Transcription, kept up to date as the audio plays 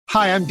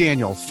Hi, I'm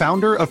Daniel,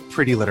 founder of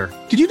Pretty Litter.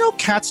 Did you know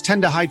cats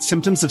tend to hide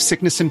symptoms of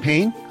sickness and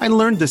pain? I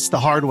learned this the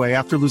hard way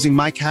after losing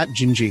my cat,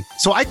 Gingy.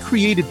 So I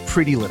created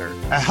Pretty Litter,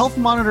 a health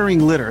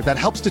monitoring litter that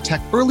helps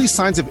detect early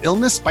signs of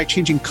illness by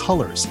changing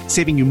colors,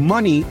 saving you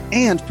money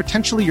and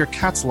potentially your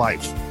cat's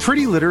life.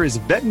 Pretty Litter is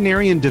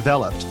veterinarian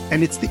developed,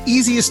 and it's the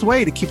easiest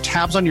way to keep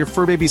tabs on your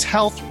fur baby's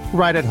health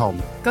right at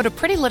home. Go to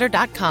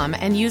prettylitter.com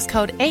and use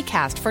code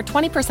ACAST for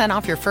 20%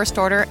 off your first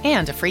order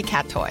and a free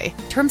cat toy.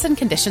 Terms and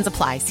conditions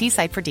apply. See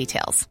site for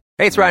details.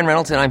 Hey, it's Ryan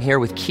Reynolds, and I'm here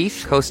with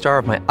Keith, co-star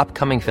of my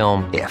upcoming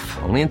film, If,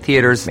 only in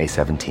theaters May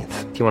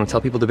 17th. Do you want to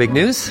tell people the big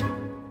news?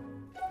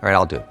 All right,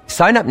 I'll do it.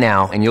 Sign up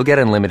now and you'll get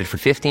unlimited for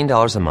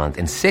 $15 a month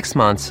and 6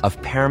 months of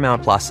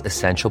Paramount Plus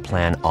Essential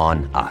Plan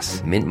on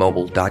us.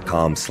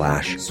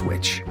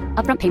 MintMobile.com/switch.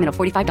 Upfront payment of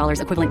 $45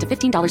 equivalent to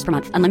 $15 per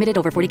month. Unlimited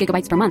over 40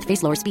 gigabytes per month.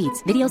 Face lower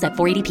speeds. Videos at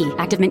 480p.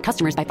 Active Mint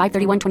customers by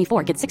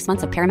 531.24 get 6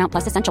 months of Paramount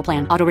Plus Essential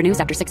Plan. Auto renews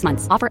after 6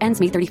 months. Offer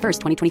ends May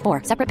 31st,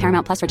 2024. Separate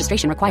Paramount Plus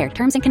registration required.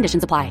 Terms and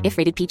conditions apply if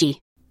rated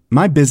PG.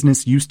 My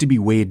business used to be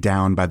weighed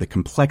down by the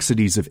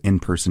complexities of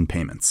in-person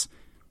payments.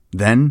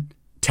 Then,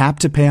 Tap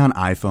to Pay on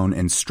iPhone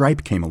and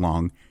Stripe came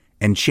along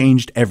and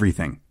changed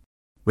everything.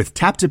 With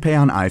Tap to Pay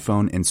on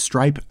iPhone and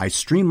Stripe, I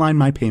streamlined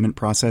my payment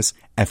process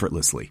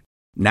effortlessly.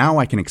 Now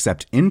I can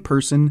accept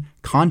in-person,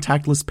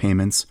 contactless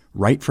payments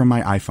right from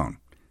my iPhone.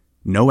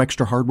 No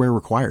extra hardware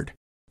required.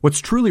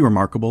 What's truly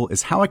remarkable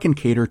is how I can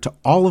cater to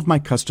all of my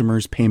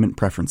customers' payment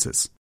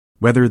preferences.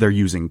 Whether they're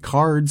using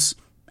cards,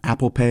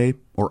 Apple Pay,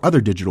 or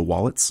other digital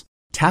wallets,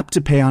 Tap to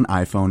Pay on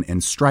iPhone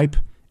and Stripe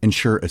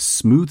ensure a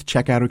smooth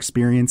checkout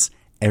experience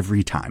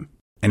every time.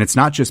 And it's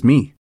not just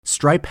me.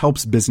 Stripe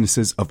helps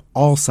businesses of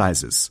all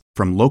sizes,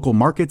 from local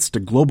markets to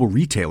global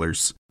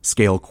retailers,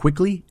 scale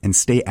quickly and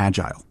stay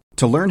agile.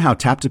 To learn how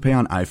Tap to Pay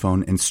on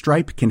iPhone and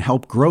Stripe can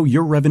help grow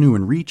your revenue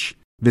and reach,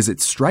 visit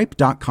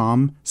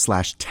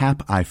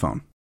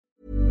stripe.com/tapiphone.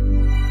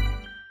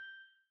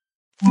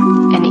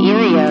 An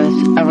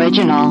Erios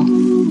original.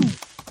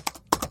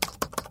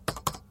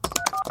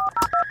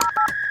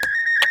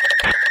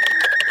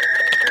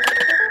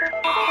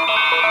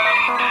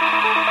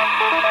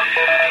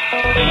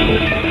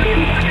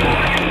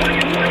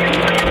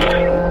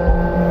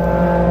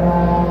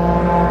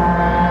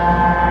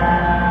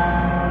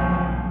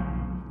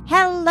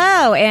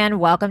 Hello and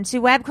welcome to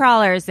Web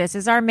Crawlers. This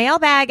is our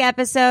mailbag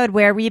episode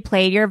where we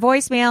play your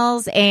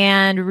voicemails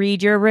and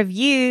read your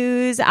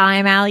reviews.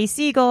 I'm Allie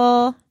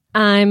Siegel.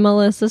 I'm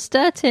Melissa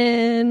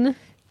Stettin.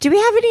 Do we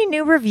have any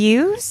new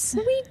reviews?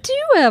 We do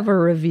have a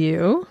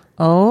review.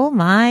 Oh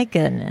my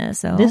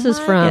goodness. This is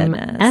from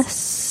S.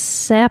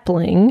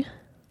 Sapling.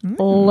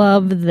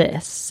 Love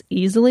this.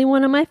 Easily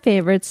one of my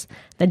favorites.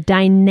 The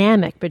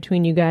dynamic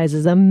between you guys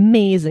is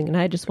amazing, and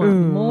I just want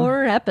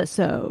more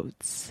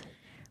episodes.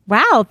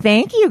 Wow,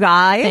 thank you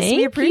guys. Thank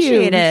we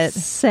appreciate it.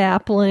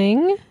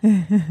 Sapling.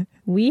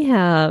 We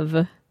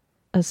have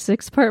a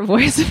 6-part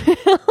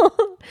voicemail.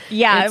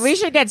 Yeah, we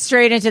should get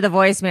straight into the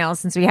voicemail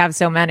since we have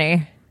so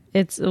many.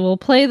 We'll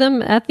play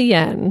them at the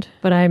end,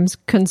 but I'm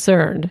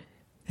concerned.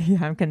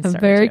 Yeah, I'm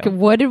concerned.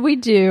 What did we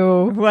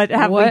do? What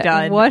have we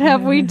done? What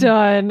have we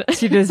done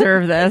to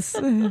deserve this?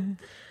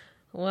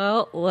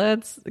 Well,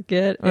 let's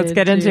get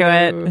into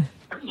it.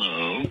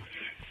 Hello.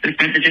 This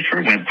message is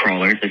for web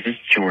crawlers. This is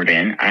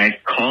Jordan. I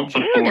called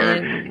before.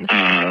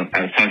 I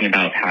was talking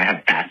about how I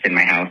have bats in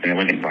my house and I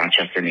live in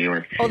Rochester, New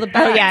York. Oh, the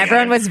bats. Oh, yeah.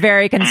 Everyone was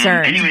very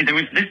concerned. Anyway, there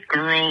was this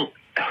girl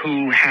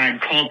who had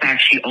called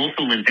back. She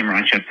also lives in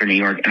Rochester, New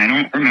York, and I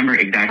don't remember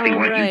exactly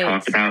what you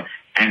talked about.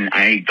 And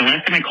the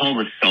last time I called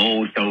was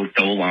so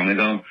long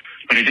ago.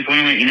 But I just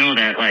want to let you know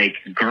that, like,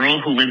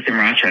 girl who lives in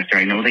Rochester,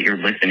 I know that you're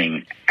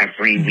listening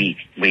every week,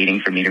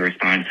 waiting for me to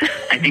respond.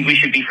 I think we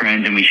should be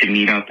friends and we should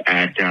meet up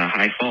at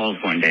High Falls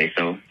one day.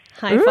 So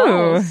High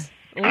Falls.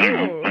 I don't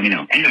know. Let me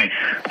know. Anyway,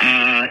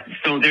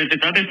 so there's this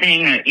other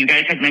thing that you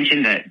guys had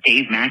mentioned, that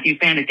Dave Matthews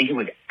Band. I think it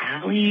was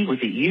Allie. Was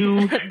it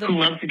you who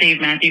loves the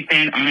Dave Matthews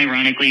Band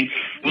unironically?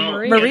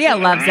 Well, Maria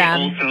loves them.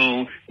 I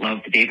also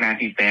love the Dave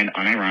Matthews Band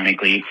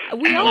unironically.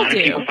 We all a lot do.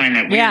 of people find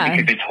that weird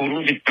because it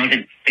totally just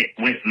doesn't fit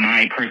with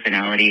my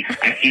personality.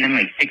 I've seen them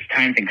like 6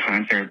 times in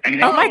concert. I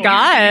mean, oh my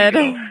God.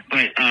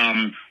 But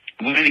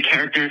one of the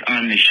characters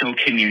on the show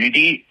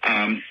Community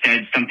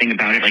said something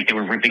about it, like they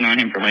were ripping on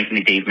him for liking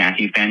the Dave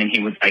Matthews Band, and he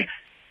was like,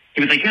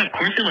 yeah, of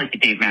course I like the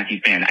Dave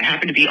Matthews Band. I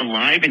happen to be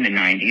alive in the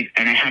 90s,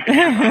 and I happen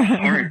to have a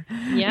heart.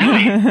 Yeah.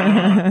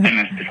 I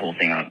messed this whole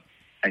thing up.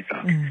 I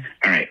suck.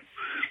 All right.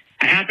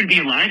 I happen to be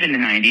alive in the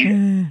 90s,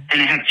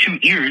 and I have 2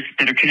 ears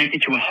that are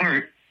connected to a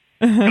heart.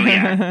 So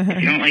yeah,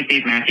 if you don't like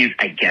Dave Matthews,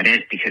 I get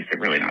it, because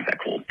they're really not that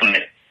cool.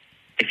 But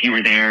if you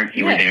were there,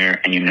 you were there,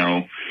 and you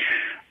know.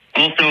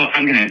 Also,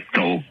 I'm going to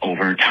go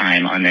over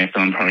time on this, so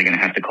I'm probably going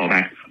to have to call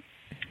back.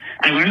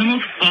 I learned the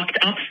most fucked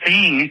up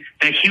thing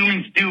that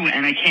humans do,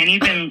 and I can't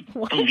even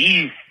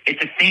believe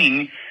it's a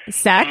thing.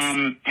 Sex?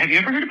 Have you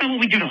ever heard about what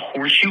we do to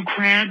horseshoe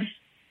crabs?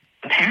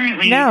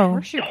 Apparently, no.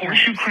 The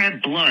horseshoe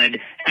crab blood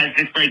has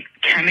this, like,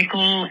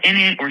 chemical in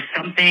it or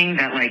something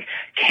that, like,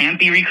 can't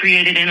be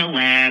recreated in a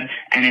lab,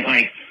 and it,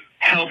 like,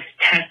 helps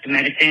test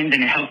medicines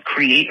and it helps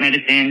create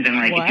medicines. And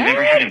like, if you've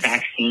ever had a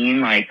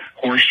vaccine, like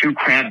horseshoe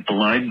crab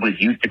blood was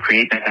used to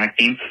create that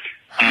vaccine.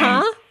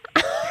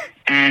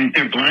 And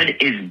their blood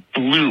is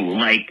blue,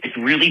 like it's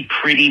really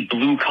pretty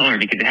blue color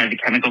because it has a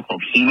chemical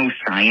called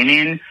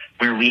hemocyanin,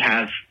 where we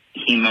have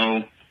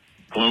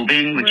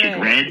hemoglobin, which is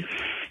red.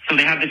 So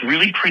they have this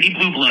really pretty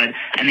blue blood,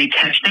 and they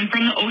catch them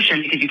from the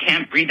ocean because you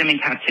can't breed them in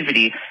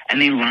captivity, and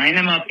they line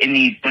them up in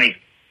these like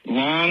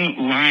long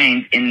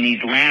lines in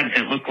these labs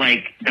that look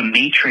like the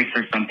Matrix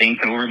or something.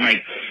 So we're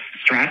like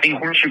strapping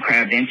horseshoe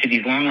crabs into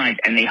these long lines,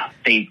 and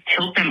they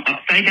tilt them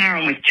upside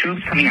down with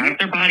tubes coming out of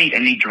their bodies,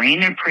 and they drain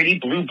their pretty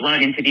blue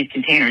blood into these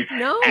containers,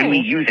 and we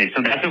use it.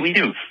 So that's what we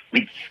do.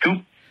 We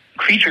scoop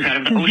creatures out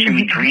of the ocean,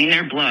 we drain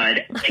their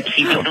blood to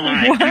keep it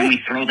alive, and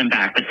we throw them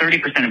back. But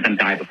 30% of them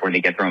die before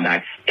they get thrown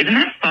back. Isn't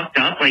that fucked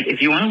up? Like,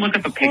 if you want to look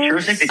up a picture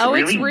of this, it's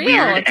really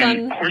weird.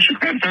 And horseshoe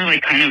crabs are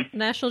like kind of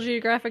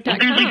NationalGeographic.com.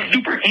 They're like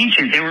super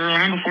ancient. They were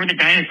around before the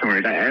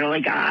dinosaurs.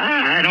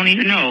 I don't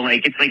even know.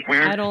 Like, it's like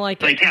where I don't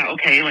like it. Yeah,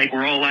 okay, like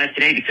we're all alive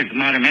today because of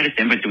modern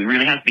medicine, but do we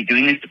really have to be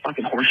doing this to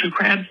fucking horseshoe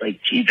crabs?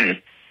 Like, Jesus.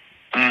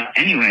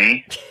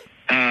 Anyway,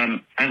 I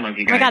love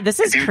you guys. Oh my God, this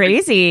is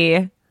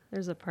crazy.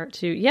 There's a part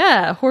 2.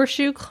 Yeah,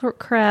 horseshoe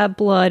crab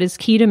blood is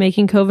key to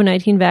making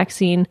COVID-19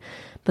 vaccine,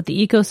 but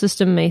the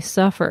ecosystem may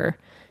suffer.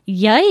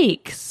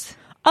 Yikes.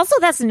 Also,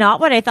 that's not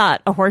what I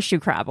thought a horseshoe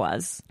crab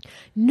was.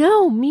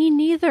 No, me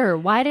neither.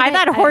 Why did I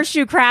thought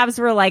horseshoe crabs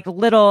were like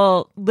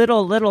little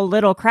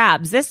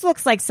crabs. This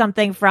looks like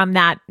something from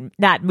that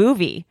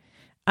movie.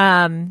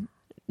 Nope.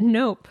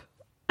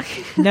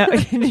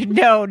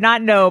 No,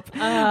 not Nope.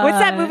 What's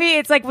that movie?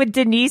 It's like with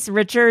Denise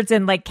Richards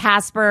and like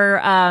Casper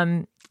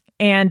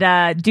and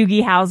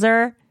Doogie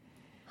Howser.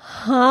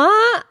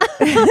 Huh?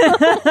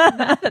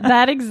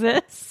 that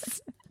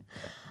exists.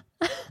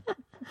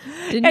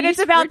 And it's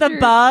about the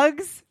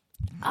bugs.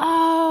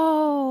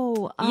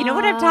 Oh. You know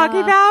what I'm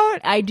talking about?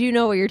 I do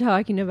know what you're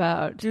talking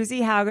about.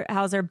 Doogie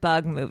Howser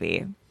bug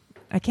movie.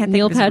 I can't think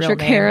Neil of his Patrick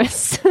real name.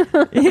 Harris.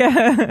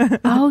 Yeah.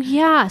 Oh,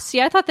 yeah.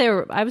 See, I thought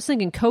I was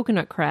thinking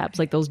coconut crabs,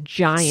 like those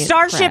giant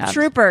Starship crabs.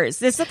 Troopers.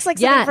 This looks like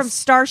something from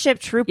Starship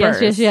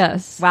Troopers.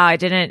 Yes. Wow, I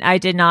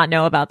did not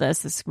know about this.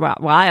 This is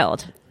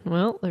wild.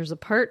 Well, there's a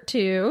part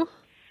 2.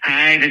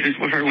 Hi, this is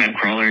for Web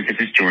Crawlers. This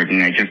is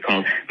Jordan. I just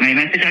called. My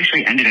message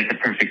actually ended at the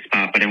perfect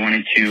spot, but I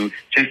wanted to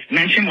just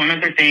mention one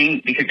other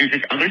thing because there's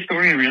this other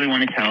story I really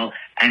want to tell,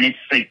 and it's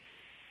like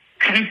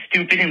kind of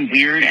stupid and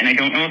weird, and I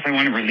don't know if I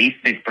want to release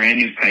this brand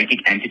new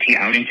psychic entity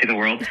out into the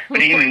world. But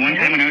anyway, one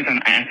time when I was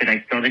on acid,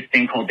 I saw this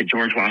thing called the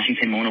George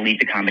Washington Mona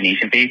Lisa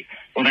combination face.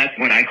 Well, that's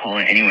what I call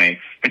it anyway.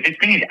 But this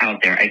thing is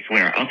out there, I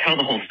swear. I'll tell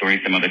the whole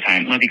story some other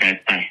time. Love you guys.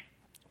 Bye.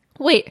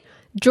 Wait,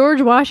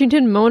 George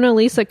Washington Mona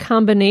Lisa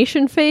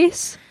combination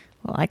face?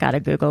 Well, I gotta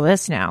Google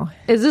this now.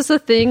 Is this a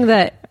thing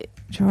that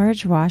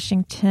George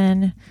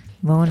Washington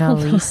Mona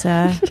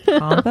Lisa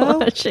combo?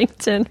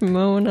 Washington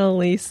Mona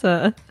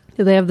Lisa.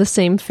 Do they have the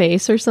same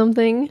face or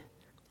something?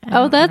 They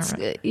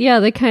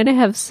kind of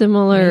have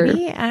similar.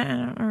 Maybe? I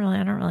don't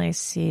really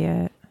see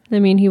it. I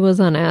mean, he was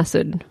on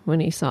acid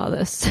when he saw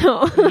this,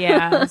 so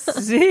yes.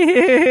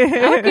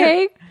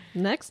 Okay.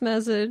 Next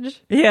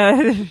message. Yeah.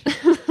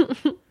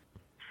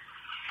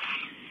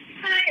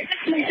 Hi,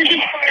 this is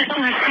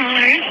for Web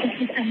Crawlers.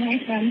 This is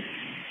Emily from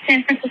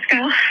San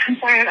Francisco. I'm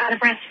sorry, I'm out of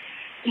breath.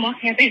 I'm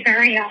walking up a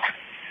very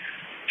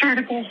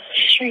vertical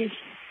street.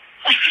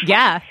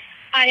 Yeah.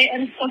 I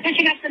am still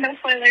catching up to no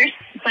spoilers,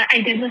 but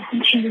I did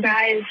listen to you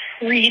guys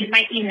read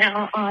my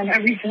email on a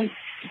recent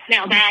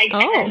mailbag.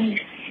 Oh. And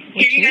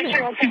here you guys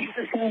are all San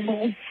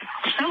Francisco.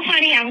 So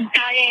funny, I was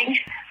dying.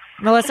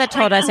 Melissa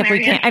told us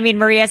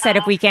Maria said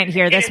if we can't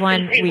hear this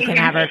one, we can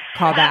have her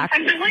call back.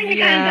 I'm just letting you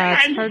guys,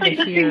 I'm just like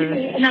listening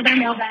to another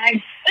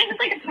mailbag. It's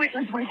like a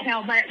pointless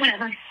voicemail, but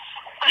whatever.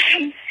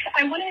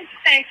 I want to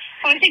say,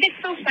 I think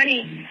it's so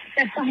funny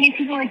that so many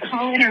people like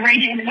call in or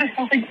write in, and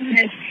myself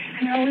included,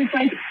 and they're always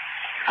like,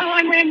 oh,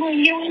 I'm rambling,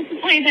 you want to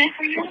play this,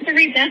 or you want to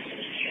read this,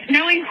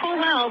 knowing full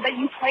well that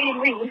you play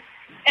and read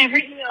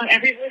every email,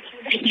 every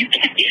voicemail that you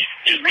get.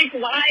 Like,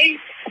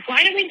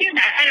 why do we do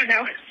that? I don't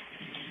know.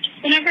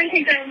 Whenever I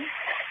think of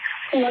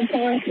the Web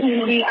Crawlers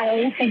community, I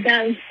always think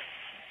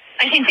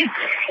it's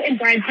in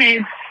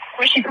Bridesmaids,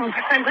 where she calls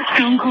her friends a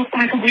stone cold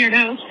pack of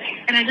weirdos,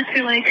 and I just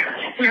feel like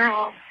we're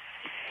all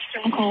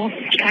stone cold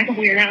pack of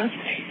weirdos,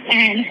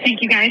 and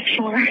thank you guys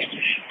for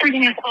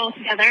bringing us all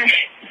together.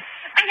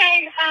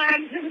 Okay,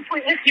 this is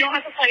pointless. You don't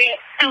have to play it.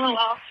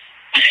 LOL.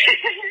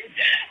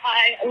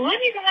 I love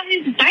you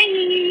guys.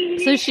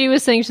 Bye. So she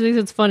was saying she thinks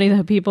it's funny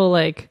that people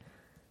like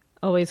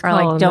always call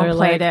like, and don't they're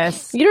play like,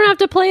 this. You don't have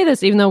to play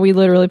this, even though we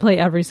literally play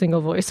every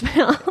single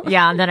voicemail.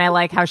 Yeah, and then I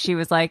like how she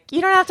was like,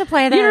 you don't have to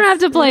play this. You don't have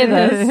to play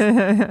this.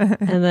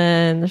 And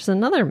then there's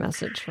another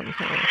message from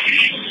her.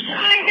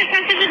 Hi, this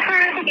message is for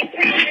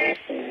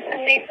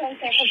San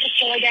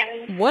Francisco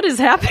again. What is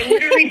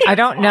happening? I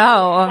don't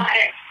know.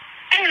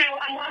 I don't know.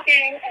 I'm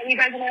walking, and you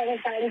guys are my other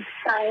friends,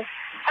 so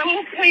I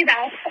want to tell you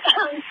that.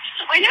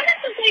 I know this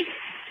is like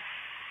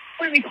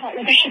what do we call it,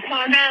 like a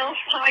Chicago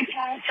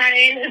podcast,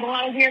 right? There's a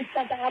lot of weird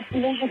stuff that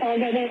happens in Chicago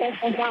that I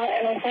talk about,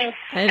 and also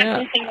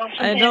everything else.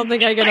 I don't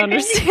think I can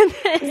understand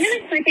this.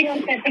 Really sleeping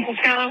on San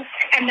Francisco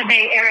and the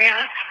Bay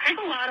Area. There's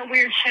a lot of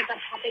weird shit that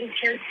happens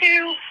here,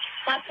 too.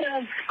 Lots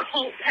of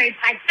cult-type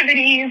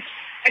activities.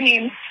 I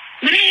mean,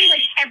 literally,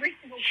 like, every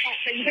single cult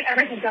that you could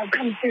ever think of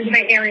comes through the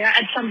Bay Area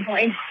at some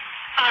point.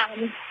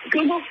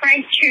 Google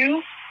Frank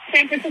Chu,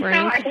 San Francisco.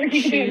 I think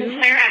he could do an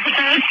entire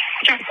episode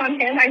just on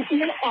him. I see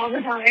him all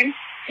the time.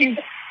 He's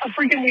a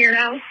freaking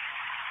weirdo.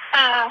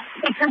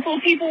 The purple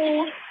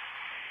people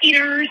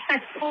eaters,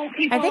 sex cult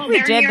people. I think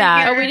we did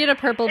that. Oh, we did a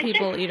purple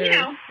people eater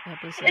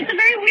episode. It's a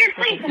very weird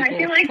place, and I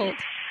feel like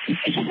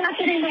it's just not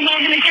getting the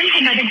love and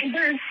attention that it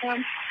deserves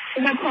from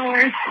the web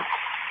crawlers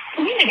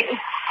community.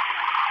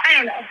 I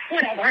don't know.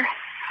 Whatever.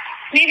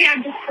 Maybe I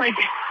just, like,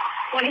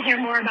 want to hear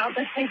more about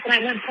this place that I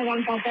live for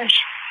one selfish.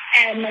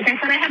 And like I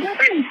said, I have no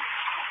friends.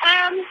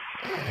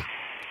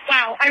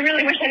 Wow, I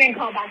really wish I didn't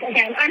call back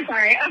again. I'm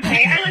sorry.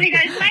 Okay, I love you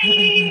guys.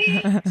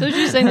 Bye! So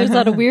she's saying there's a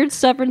lot of weird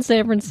stuff in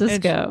San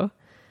Francisco.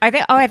 I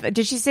think.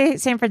 Did she say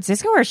San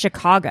Francisco or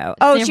Chicago?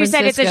 Oh, she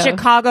said it's a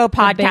Chicago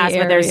podcast,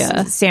 but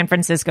there's San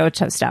Francisco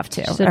stuff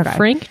too. She said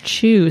Frank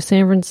Chu,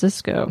 San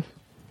Francisco.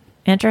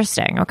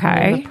 Interesting.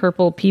 Okay, the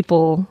purple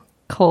people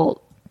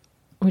cult,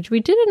 which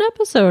we did an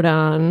episode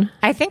on.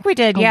 I think we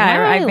did.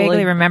 Yeah, I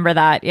vaguely remember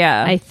that.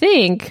 Yeah, I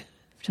think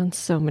we've done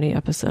so many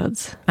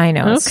episodes. I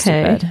know. It's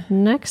okay, stupid.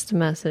 Next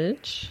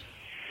message.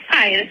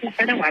 Hi, this is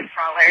for the web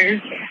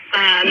crawlers.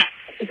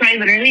 So I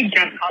literally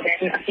just called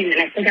in a few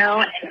minutes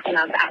ago and hung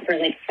up after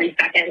like 3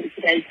 seconds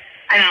because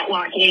I'm out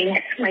walking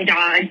my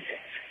dogs.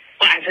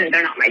 Well, actually,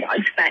 they're not my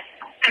dogs, but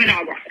I'm a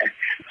dog walker.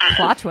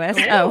 Plot twist.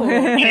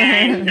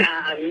 And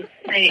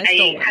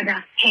I had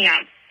to hang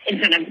up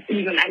instead of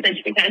leave a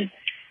message because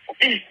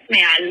this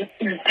man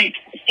was like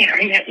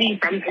staring at me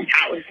from his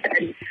house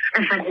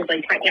or from his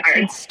like front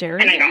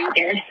yard. And I got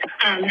scared.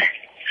 I'm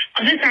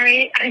so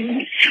sorry.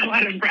 I'm so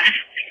out of breath.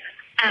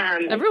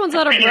 Everyone's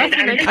out of breath.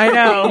 I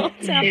know.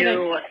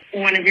 To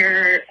one of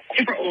your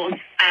super old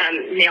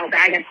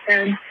mailbag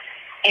episodes,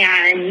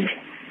 and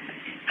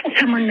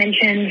someone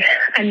mentioned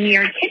a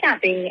near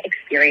kidnapping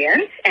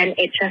experience, and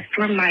it just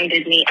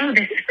reminded me. Oh,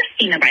 this is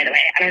Christina, by the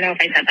way. I don't know if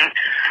I said that.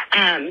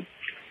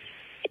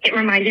 It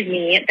reminded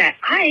me that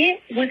I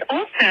was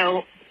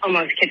also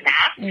almost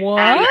kidnapped.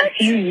 What? A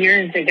few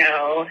years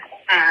ago,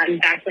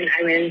 back when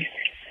I was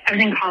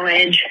in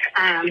college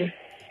at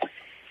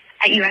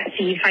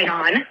USC, Fight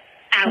On.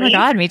 Allie. Oh my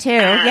God, me too.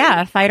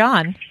 Yeah, Fight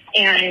On.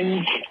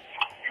 And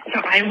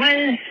so I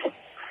was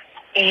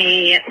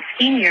a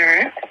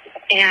senior,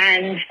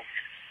 and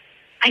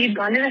I had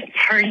gone to this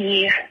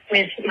party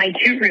with my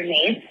 2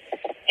 roommates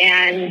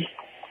and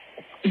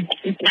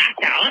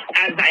blacked out,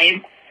 as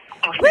I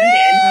often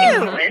did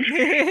in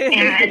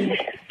college.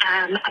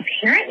 And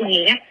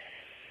apparently,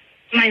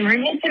 my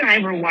roommates and I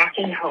were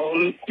walking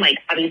home, like,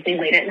 obviously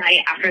late at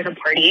night after the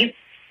party,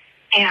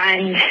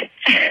 and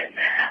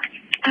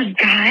a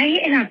guy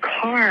in a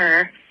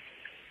car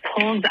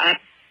pulls up,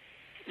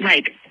 is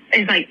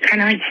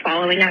kind of like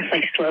following us,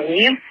 like,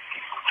 slowly.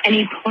 And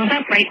he pulls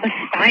up right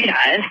beside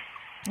us.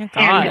 Oh,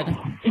 God.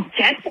 And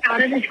gets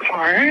out of his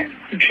car,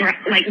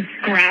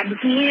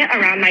 grabs me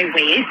around my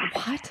waist.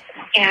 What?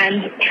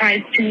 And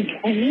tries to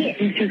pull me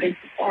into his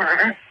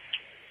car.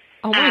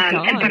 Oh, my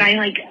God. But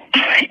I,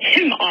 put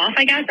him off,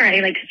 I guess, or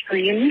I,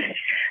 screamed.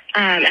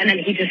 And then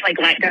he just,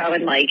 let go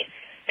and,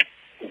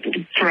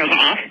 drove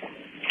off.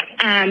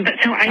 But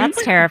so I That's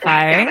was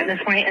terrifying. at this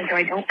point, and so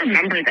I don't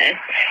remember this.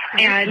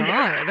 And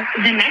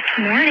the next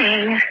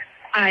morning,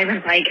 I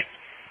was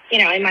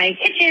in my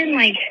kitchen,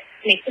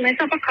 making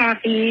myself a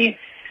coffee.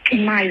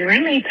 My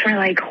roommates were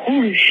like,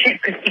 "Holy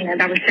shit, Christina,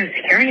 that was so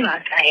scary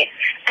last night."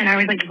 And I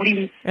was like, "What do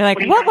you?" You're like,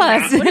 "What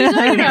was?" What are you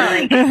talking about?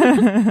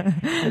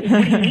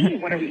 What do you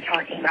mean? What are we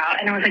talking about?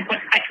 And I was like,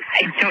 "What? I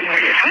don't know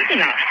what you're talking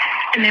about."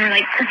 And they were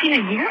like, "Christina,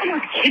 you were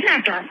almost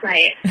kidnapped last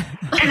night."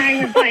 And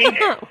I was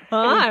like,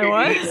 I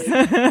was.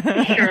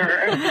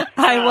 Sure.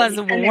 I was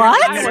and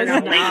what? I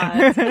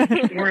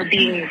was we're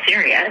being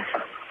serious.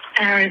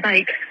 And I was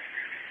like,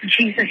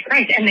 Jesus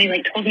Christ. And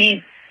they told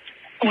me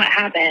what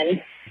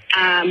happened.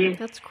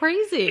 That's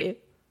crazy.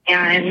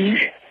 And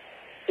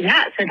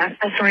yeah, so that's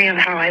the story of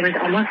how I was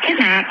almost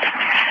kidnapped.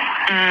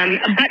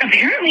 But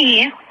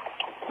apparently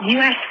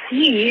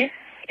USC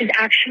is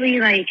actually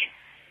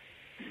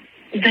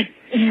the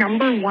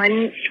number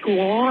one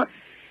school,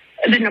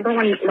 the number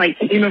one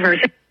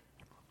university.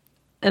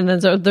 And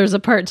then so there's a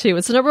part 2.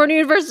 It's the number 1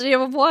 university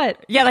of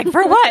what? Yeah,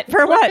 for what?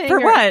 For what? For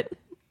what?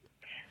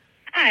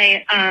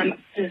 Hi,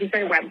 this is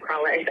for web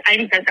crawlers.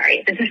 I'm so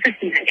sorry. This is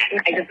Christina again.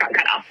 I just got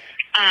cut off.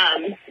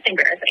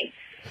 Embarrassing.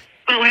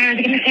 But what I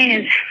was going to say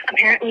is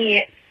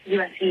apparently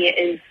USC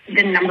is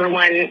the number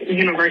 1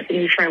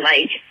 university for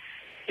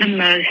the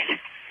most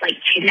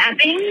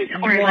kidnappings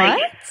or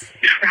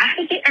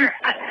trafficking or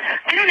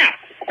I don't know,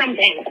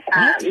 something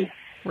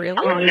Really?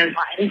 along those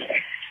lines.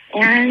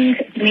 And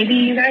maybe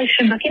you guys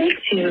should look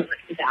into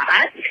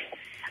that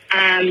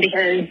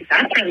because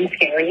that's really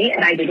scary,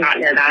 and I did not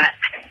know that.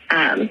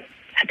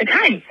 at the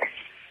time.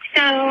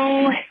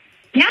 So,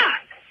 yeah.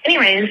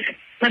 Anyways,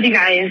 love you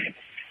guys.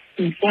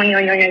 Boing,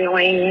 boing, boing,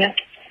 boing.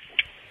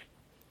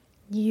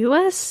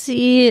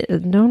 USC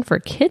is known for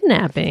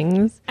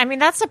kidnappings. I mean,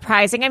 that's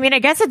surprising. I mean, I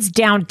guess it's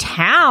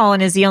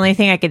downtown is the only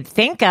thing I could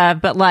think of,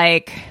 but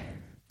like,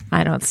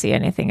 I don't see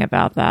anything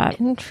about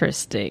that.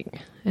 Interesting.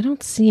 I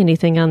don't see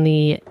anything on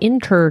the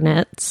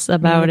internets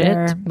about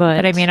it,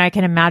 but I mean, I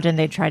can imagine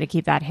they try to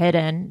keep that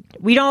hidden.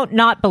 We don't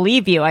not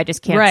believe you. I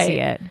just can't see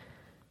it.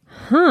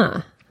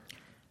 Huh.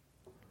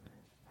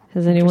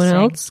 Has anyone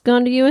else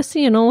gone to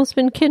USC and almost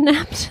been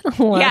kidnapped?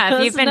 Yeah,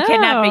 if you've been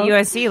kidnapped at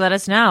USC, let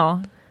us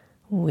know.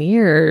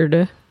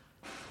 Weird.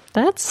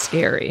 That's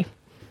scary.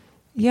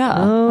 Yeah,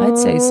 I'd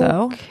say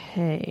so.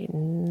 Okay,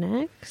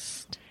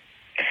 next.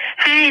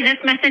 Hi, this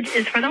message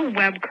is for the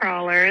web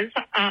crawlers.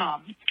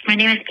 My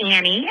name is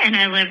Annie, and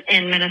I live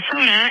in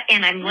Minnesota,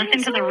 and I'm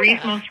listening to the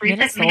most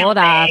recent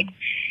mailbag.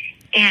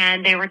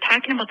 And they were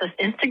talking about this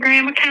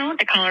Instagram account.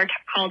 The caller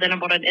called in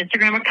about an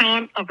Instagram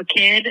account of a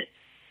kid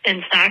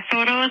in stock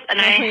photos,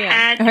 and I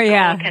had to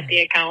look at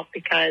the account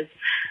because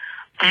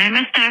I'm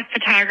a stock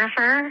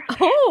photographer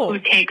who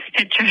takes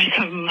pictures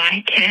of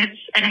my kids,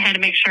 and I had to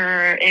make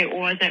sure it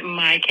wasn't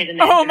my kid in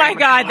the Oh my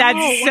God,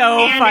 that's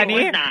so funny.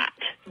 It was not.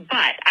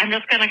 But I'm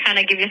just going to kind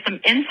of give you some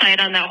insight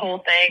on that whole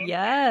thing.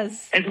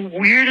 Yes. As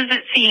weird as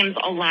it seems,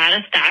 a lot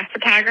of stock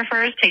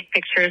photographers take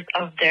pictures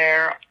of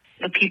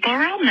the people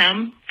around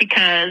them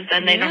because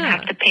then they don't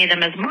have to pay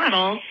them as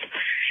models.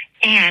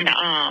 And,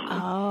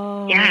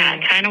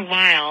 kind of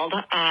wild.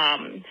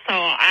 So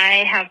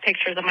I have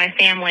pictures of my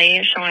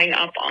family showing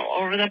up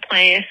all over the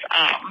place.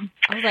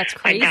 That's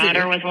crazy. My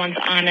daughter was once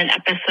on an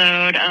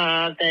episode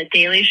of The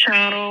Daily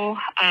Show.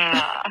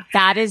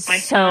 That is my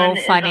so son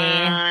funny.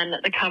 Is on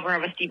the cover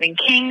of a Stephen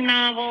King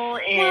novel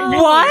in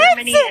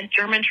What?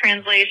 German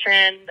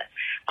translation.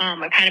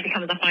 It kind of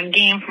becomes a fun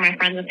game for my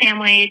friends and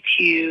family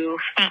to,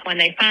 when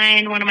they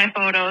find one of my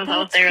photos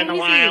out there in the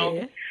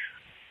wild.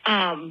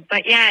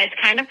 But yeah, it's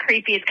kind of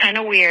creepy. It's kind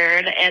of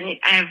weird. And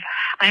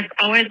I've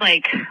always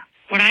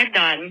what I've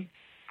done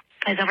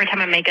is every time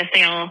I make a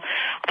sale,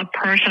 a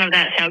portion of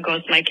that sale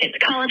goes to my kids'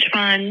 college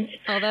funds.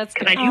 Oh, that's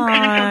good. Because I do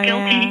kind of feel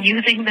guilty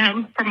using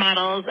them for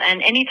models.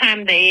 And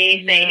anytime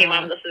they say, hey,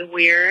 Mom, this is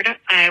weird,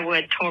 I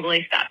would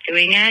totally stop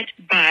doing it.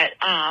 But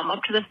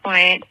up to this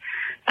point,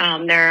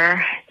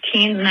 they're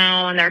teens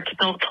now, and they're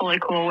still totally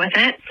cool with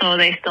it. So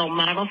they still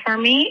model for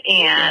me.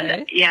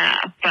 And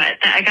but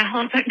I got a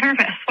little bit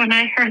nervous when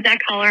I heard that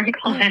caller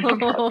call in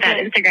about that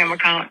Instagram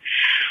account.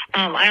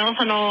 I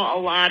also know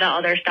a lot of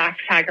other stock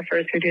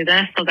photographers who do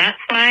this. So that's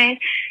why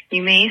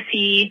you may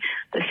see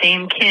the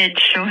same kid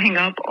showing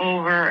up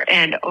over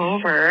and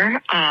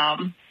over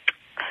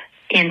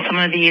in some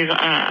of these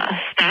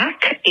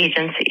stock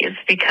agencies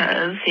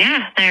because,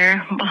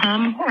 their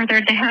mom or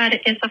their dad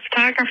is a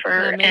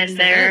photographer and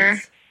they're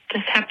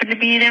just happen to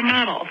be their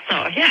model. So,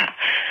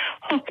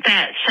 hope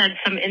that shed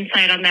some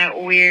insight on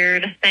that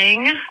weird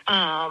thing.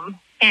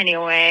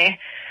 Anyway,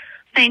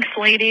 thanks,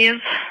 ladies.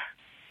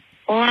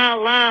 La,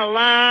 la,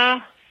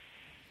 la.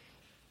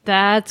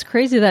 That's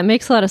crazy. That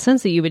makes a lot of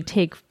sense that you would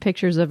take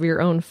pictures of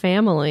your own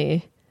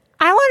family.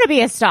 I want to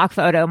be a stock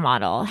photo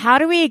model. How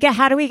do we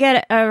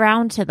get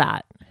around to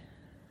that?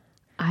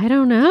 I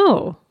don't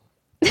know.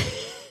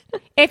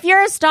 If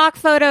you're a stock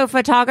photo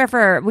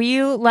photographer, will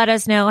you let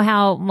us know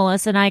how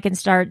Melissa and I can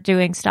start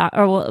doing stock?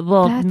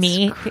 Or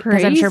me,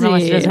 because I'm sure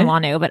Melissa doesn't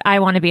want to, but I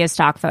want to be a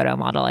stock photo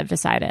model. I've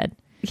decided.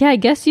 Yeah, I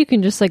guess you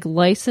can just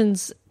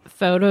license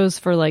photos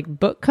for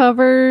book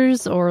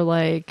covers or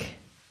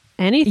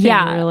anything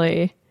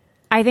really.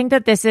 I think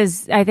that this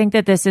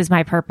is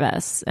my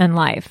purpose in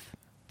life.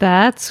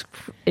 That's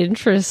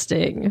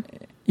interesting.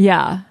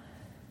 Yeah.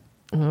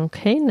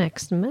 Okay,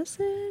 next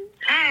message.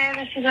 Hi,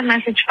 this is a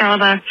message for all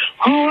the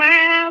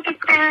web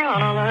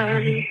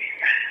crawlers.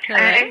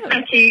 It's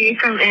Becky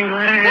from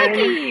England.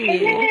 Becky!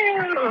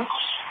 Hello.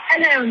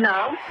 Hello,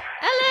 love.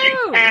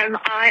 Hello.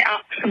 I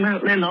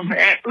absolutely love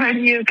it when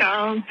you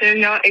girls do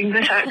your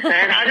English accent.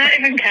 I don't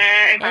even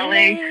care if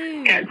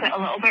Ellie gets it a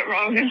little bit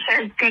wrong and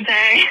says good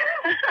day.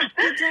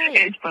 Good day.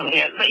 It's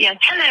brilliant. But yes,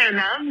 hello,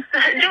 love.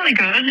 Jolly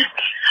good.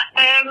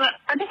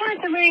 I just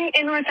wanted to ring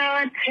in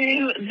regard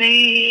to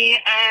the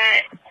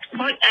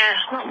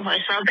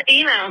the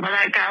email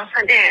that girl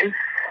sent in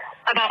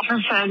about her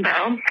phone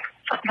bill.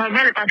 I'm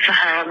very bad for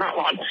her on that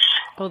one.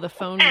 Oh, the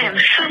phone bill.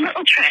 Some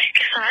little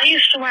trick. So I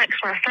used to work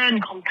for a phone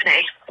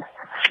company.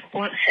 I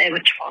won't say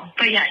which one.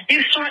 But yeah, I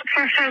used to work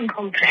for a phone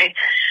company.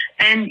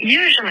 And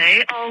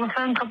usually all the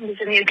phone companies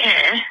in the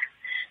UK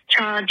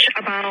charge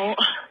about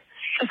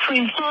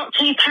between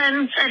 40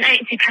 pence and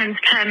 80 pence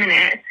per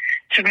minute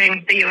to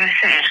ring the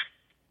USA.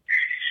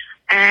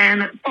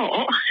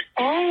 But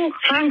all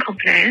phone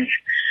companies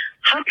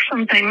have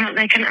something that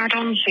they can add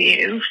on for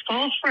you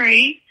for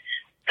free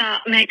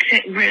that makes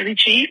it really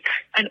cheap,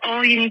 and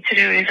all you need to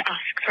do is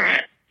ask for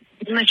it,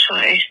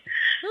 literally.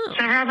 Oh.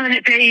 So rather than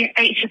it be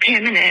 80p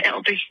a minute,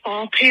 it'll be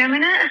 4p a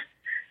minute.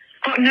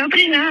 But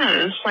nobody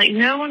knows,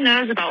 no one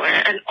knows about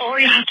it, and all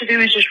you have to do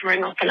is just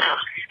ring up and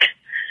ask.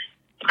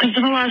 because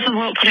otherwise I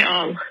won't put it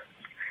on.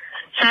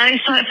 So I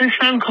started this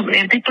phone company,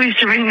 and people used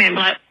to ring me and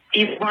be like,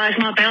 why is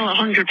my bill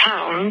 £100?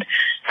 And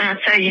I'd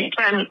say, you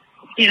spent,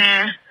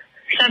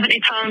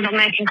 £70 on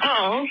making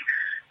calls.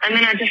 And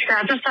then I just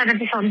added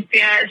this on,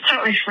 it's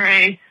totally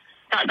free.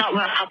 That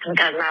won't happen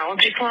again now. And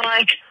people are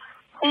like,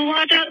 well,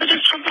 why don't they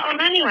just have that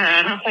on anywhere?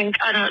 And I think,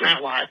 I don't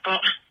know why,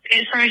 but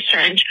it's very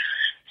strange.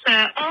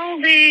 So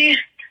all the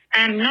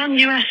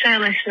non-USA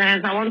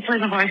listeners that want to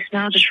leave a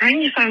voicemail, just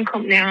ring your phone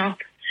company up.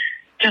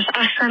 Just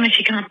ask them if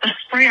you can have the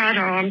free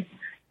add-on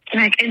to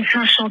make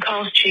international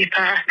calls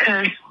cheaper,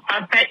 because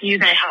I bet you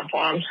they have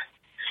one.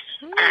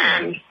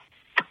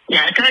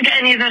 Don't get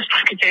any of those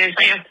packages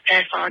that you have to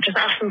pay for. Just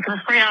ask them for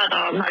a free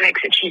add-on that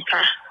makes it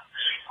cheaper.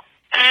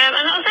 And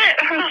that's it.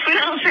 Nothing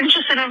else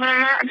interested other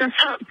than that. Just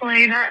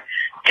hopefully that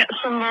get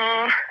some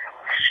more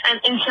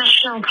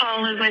international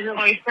callers with the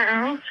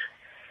voicemails.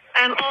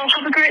 All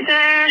have a great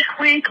day,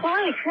 week,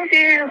 life. Love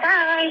you.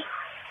 Bye.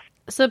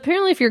 So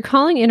apparently if you're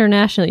calling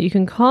internationally, you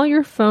can call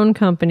your phone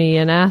company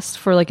and ask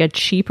for like a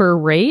cheaper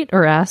rate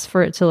or ask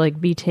for it to like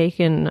be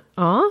taken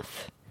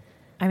off.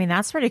 I mean,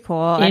 that's pretty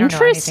cool. Interesting. I don't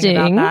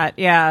know anything about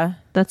that. Yeah.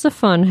 That's a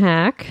fun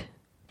hack.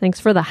 Thanks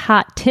for the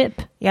hot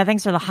tip. Yeah,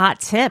 thanks for the hot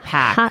tip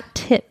hack. Hot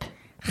tip.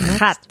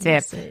 Hot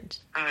tip.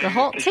 The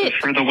hot tip.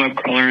 For the web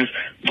crawlers.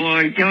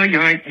 Boy, Oh,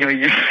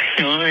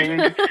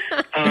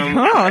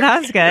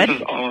 that was good. This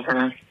is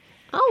Oliver.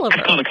 Oliver.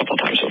 I've called a couple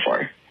times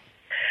before.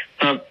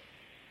 How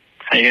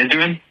you guys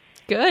doing?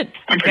 Good.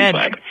 I'm pretty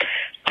glad.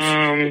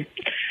 I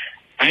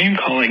am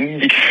calling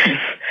because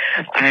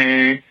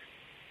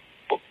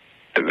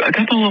a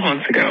couple of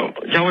months ago,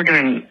 y'all were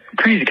getting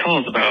crazy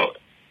calls about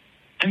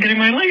I'm getting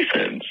my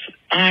license.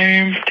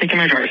 I'm taking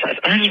my driver's test.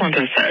 And I just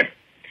wanted to say,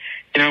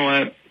 you know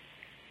what?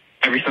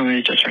 I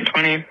recently just turned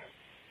 20,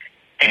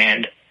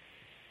 and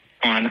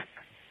on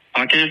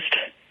August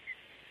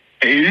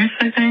 8th,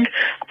 I think,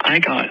 I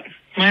got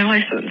my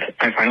license.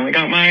 I finally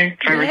got my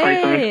driver's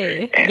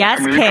license. And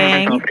yes, I'm really King. proud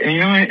of myself. And you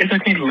know what? It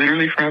took me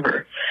literally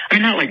forever. I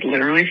mean, not like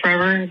literally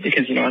forever,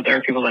 because, there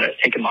are people that it's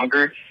taken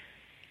longer.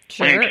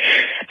 Sure. Like,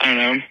 I don't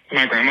know,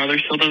 my grandmother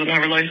still doesn't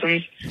have her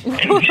license,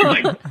 and she's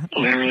like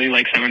literally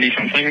like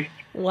 70-something.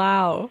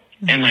 Wow.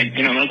 And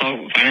that's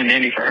all fine and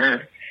dandy for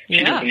her.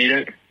 She doesn't need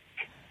it.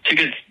 She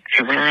gets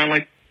driven around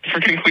like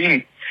freaking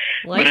queen.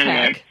 Like but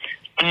anyway,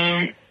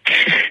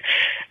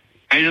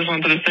 I just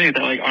wanted to say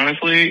that,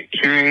 honestly,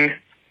 hearing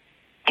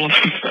all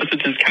those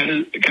messages kind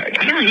of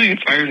really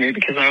inspired me,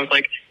 because I was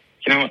like,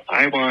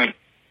 I want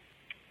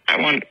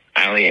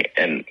Allie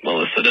and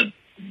Melissa to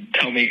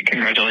tell me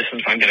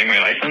congratulations on getting my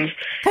license.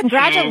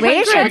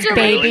 Congratulations,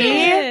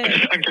 baby.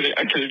 I'm kidding.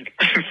 I'm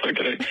so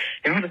kidding. You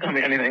don't have to tell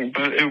me anything,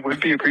 but it would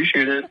be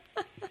appreciated.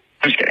 I'm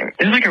just kidding.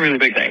 It's a really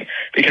big thing,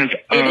 because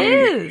it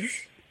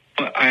is.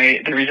 But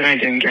the reason I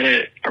didn't get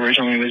it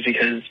originally was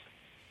because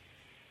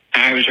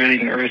I was really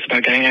nervous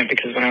about getting it,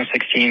 because when I was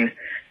 16,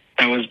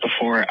 that was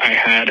before I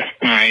had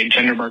my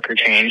gender marker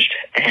changed,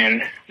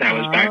 and that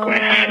was back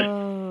when I had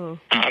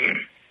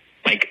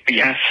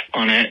the F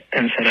on it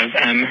instead of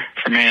M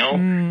for male.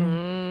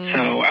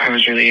 So I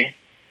was really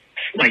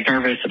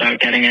nervous about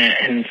getting it,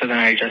 and so then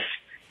I just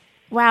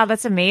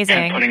that's amazing.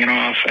 kept putting it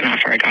off. And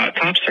after I got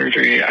top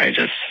surgery, I was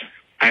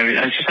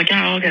just like,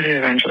 yeah, I'll get it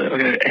eventually.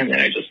 And then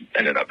I just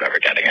ended up never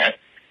getting it.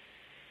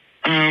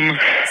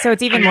 So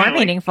it's even more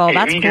meaningful.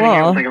 That's cool.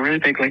 It was a really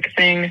big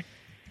thing,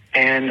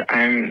 and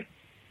I'm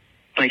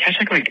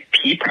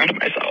P proud of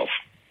myself.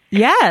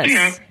 Yes. So,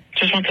 yeah,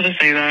 just wanted to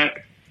say that.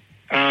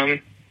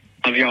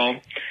 Love y'all.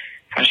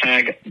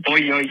 Hashtag boy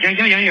yo yo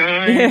yo yo yo.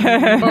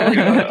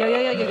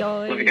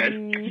 Love you guys.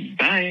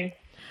 Bye.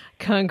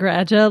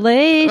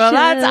 Congratulations. Well,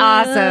 that's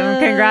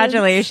awesome.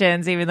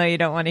 Congratulations, even though you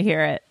don't want to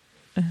hear it.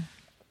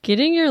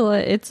 Getting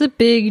it's a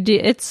big deal.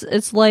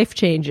 It's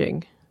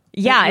life-changing.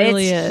 Yeah, it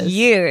really it's is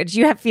huge.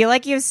 You feel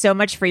like you have so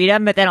much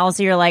freedom, but then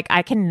also you're like,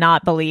 I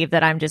cannot believe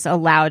that I'm just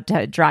allowed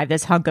to drive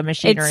this hunk of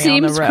machinery on the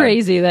road. It seems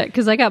crazy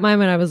because I got mine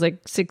when I was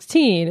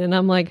 16, and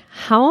I'm like,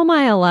 how am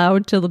I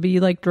allowed to be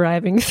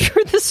driving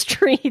through the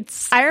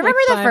streets? I remember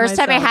the first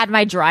time I had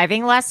my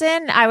driving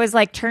lesson, I was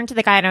turned to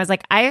the guy and I was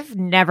like, I've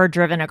never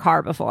driven a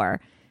car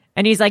before.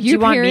 And he's like, your do you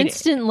want me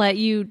parents didn't let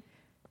you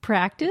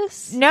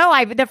practice?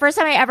 No, the first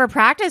time I ever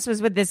practiced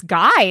was with this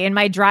guy in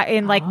my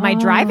my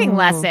driving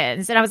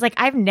lessons, and I was like,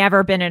 I've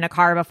never been in a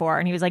car before,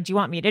 and he was like, do you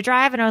want me to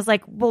drive? And I was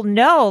like, well,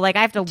 no, I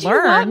have to learn. Do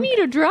you want me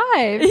to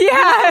drive?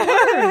 Yeah.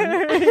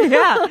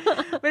 Yeah,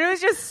 but it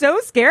was just so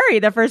scary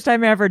the first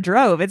time I ever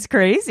drove. It's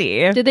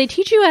crazy. Did they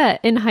teach you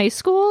in high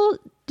school?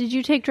 Did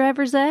you take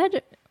driver's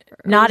ed?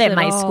 Not at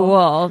my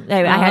school. I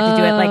had to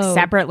do it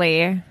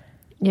separately.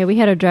 Yeah, we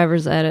had a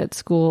driver's ed at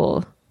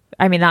school.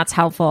 I mean, that's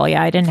helpful.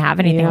 Yeah, I didn't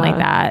have anything like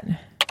that.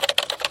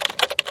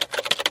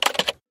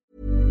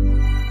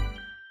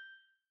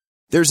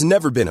 There's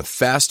never been a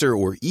faster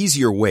or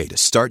easier way to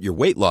start your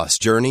weight loss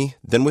journey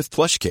than with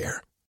PlushCare.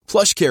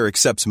 PlushCare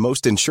accepts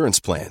most insurance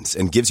plans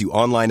and gives you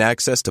online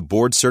access to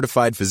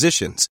board-certified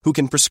physicians who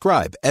can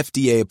prescribe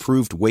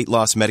FDA-approved weight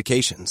loss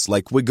medications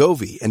like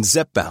Wegovy and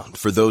Zepbound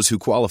for those who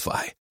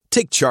qualify.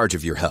 Take charge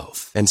of your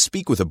health and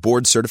speak with a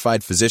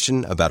board-certified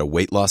physician about a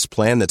weight loss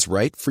plan that's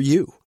right for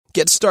you.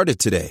 Get started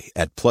today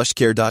at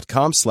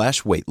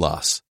plushcare.com/weight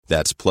loss.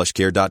 That's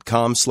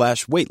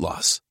plushcare.com/weight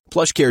loss.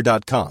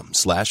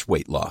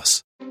 plushcare.com/weight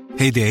loss.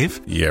 Hey,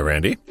 Dave. Yeah,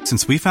 Randy.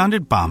 Since we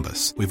founded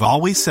Bombas, we've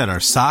always said our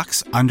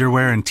socks,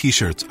 underwear, and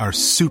T-shirts are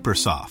super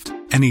soft.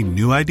 Any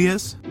new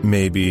ideas?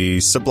 Maybe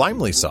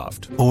sublimely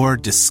soft. Or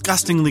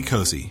disgustingly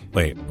cozy.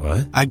 Wait,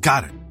 what? I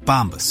got it.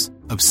 Bombas.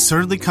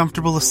 Absurdly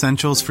comfortable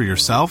essentials for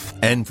yourself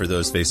and for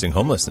those facing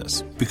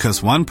homelessness.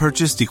 Because one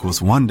purchased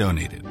equals one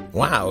donated.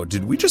 Wow,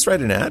 did we just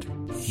write an ad?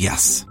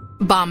 Yes.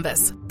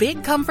 Bombas.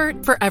 Big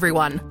comfort for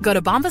everyone. Go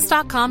to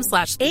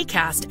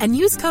bombas.com/ACAST and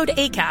use code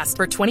ACAST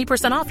for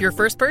 20% off your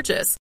first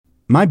purchase.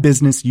 My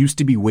business used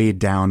to be weighed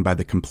down by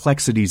the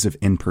complexities of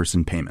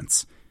in-person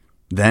payments.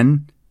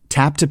 Then,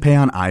 Tap to Pay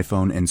on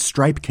iPhone and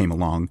Stripe came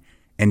along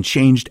and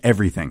changed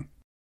everything.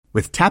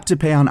 With Tap to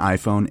Pay on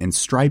iPhone and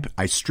Stripe,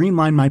 I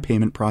streamlined my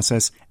payment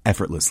process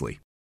effortlessly.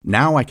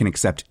 Now I can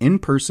accept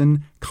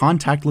in-person,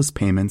 contactless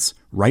payments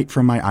right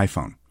from my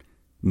iPhone.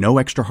 No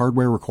extra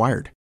hardware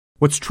required.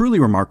 What's truly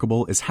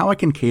remarkable is how I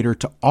can cater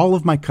to all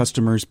of my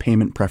customers'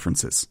 payment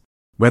preferences.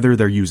 Whether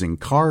they're using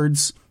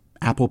cards,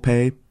 Apple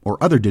Pay, or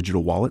other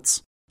digital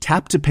wallets,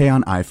 Tap to Pay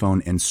on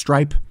iPhone and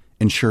Stripe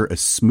ensure a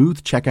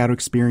smooth checkout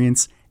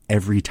experience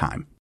every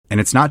time. And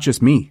it's not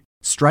just me.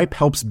 Stripe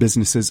helps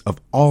businesses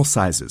of all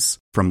sizes,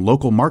 from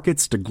local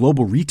markets to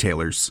global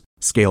retailers,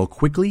 scale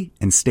quickly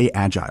and stay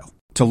agile.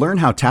 To learn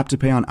how Tap to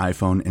Pay on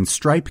iPhone and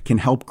Stripe can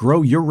help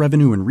grow your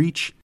revenue and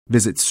reach,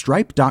 visit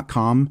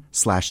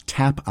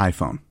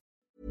stripe.com/tapiphone.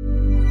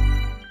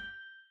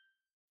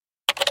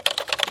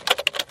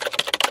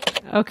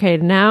 Okay,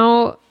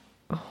 now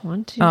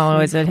 1, 2,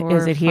 3, is it 4,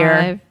 is it here?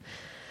 5.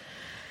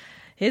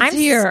 It's I'm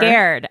here.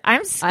 scared.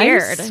 I'm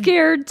scared. I'm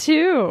scared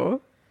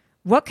too.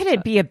 What could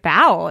it be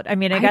about? I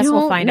mean, I guess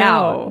we'll find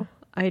out.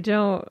 I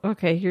don't.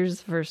 Okay,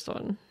 here's the first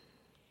one.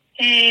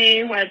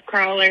 Hey, web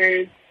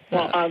crawlers.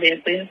 Well,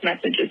 obviously, this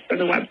message is for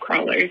the web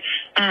crawlers.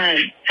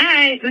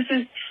 Hi, this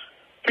is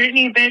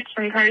Brittany Bitch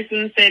from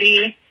Carson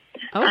City.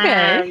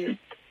 Okay.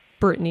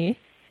 Brittany.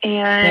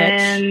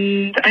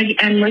 And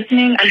I'm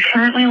listening. I'm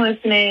currently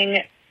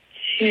listening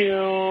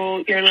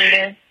to your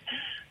latest.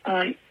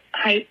 Hi.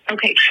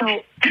 Okay,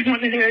 so I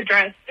wanted to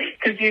address,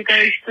 because you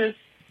guys just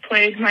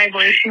played my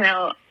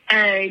voicemail,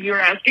 and you were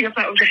asking if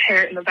that was a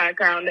parrot in the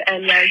background,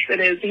 and yes, it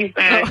is. He's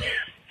a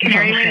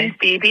canary named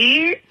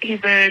BB.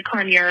 He's a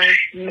Conure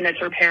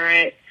miniature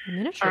parrot.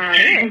 Miniature parrot?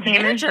 His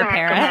name is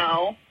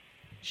Giacomo.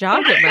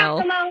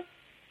 Giacomo.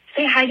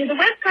 Say hi to the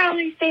web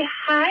crawlers. Say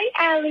hi,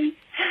 Allie.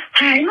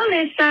 Hi,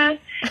 Melissa.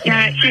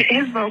 Yeah,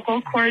 his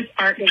vocal cords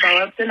aren't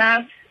developed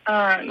enough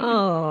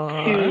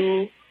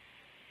to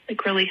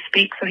really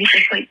speak, so he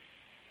just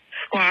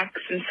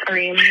squawks and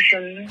screams,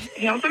 and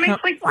he also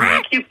makes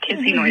really cute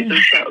kissy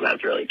noises, so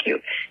that's really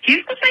cute. He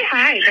used to say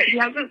hi, but he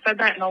hasn't said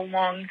that in a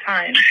long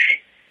time.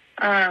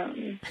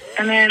 And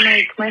then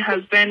my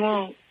husband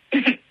will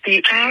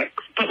beatbox,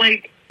 but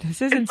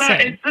this is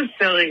insane. It's just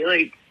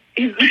silly.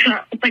 He's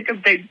not a big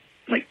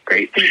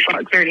great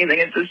beatbox or anything.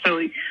 It's just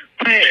silly.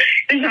 But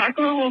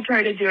Giacomo will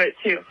try to do it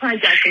too. Hi,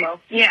 Giacomo.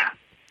 Yeah.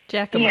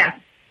 Giacomo. Yeah.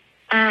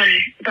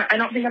 But I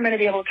don't think I'm going to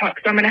be able to talk,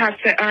 so I'm going to have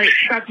to, all right,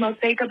 Giacomo,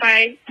 say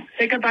goodbye.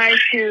 Say goodbye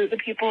to the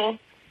people.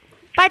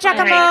 Bye,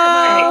 Giacomo.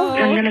 All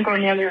right, I'm going to go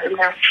in the other room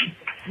now.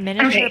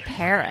 Miniature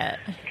parrot.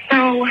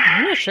 So,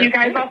 you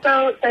guys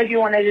also said you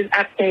wanted an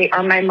update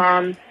on my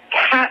mom's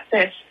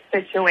catfish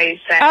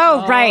situation.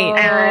 Oh,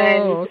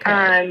 right.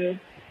 And,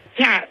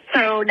 yeah,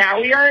 so now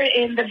we are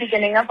in the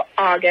beginning of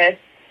August.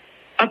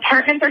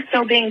 Apartments are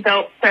still being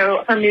built,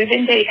 so her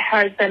move-in date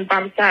has been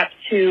bumped up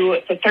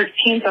to the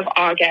 13th of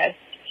August.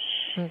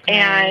 Okay.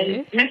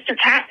 And Mr.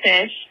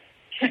 Catfish,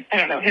 I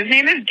don't know, his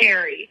name is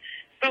Gary.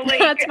 So,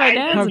 that's my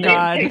dad's name.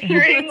 I'm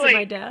picturing, that's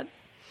my dad.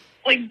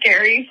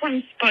 Gary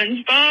from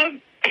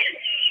SpongeBob.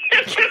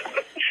 Mr.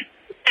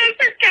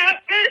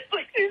 Catfish.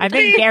 I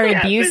think Gary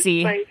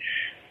Busey.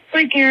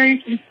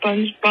 Gary from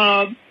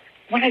SpongeBob.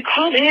 When I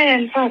called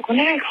in, when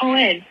did I call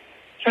in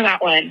for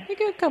that one? I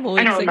think a couple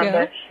weeks ago. I don't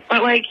remember.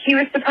 But, he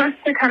was supposed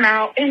to come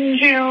out in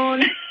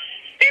June.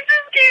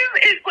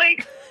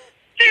 It's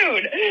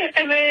June.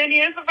 And then he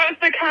was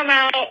supposed to come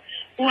out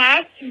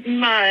last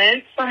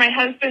month for my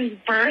husband's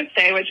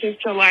birthday, which is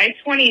July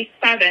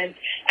 27th.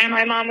 And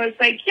my mom was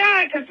like,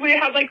 yeah, because we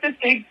had, this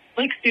big,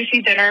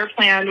 sushi dinner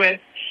planned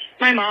with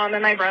my mom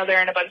and my brother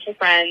and a bunch of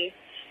friends.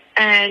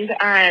 And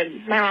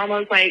my mom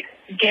was like,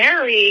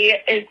 Gary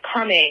is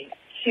coming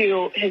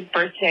to his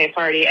birthday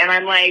party. And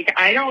I'm like,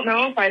 I don't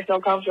know if I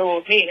feel comfortable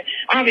with meeting.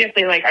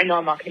 Obviously, I know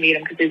I'm not going to meet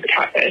him because he's a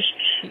catfish.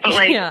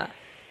 But, yeah.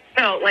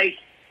 So,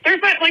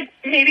 there's that,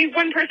 maybe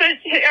 1%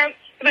 chance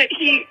that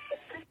he...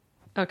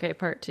 Okay,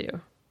 part 2.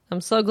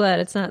 I'm so glad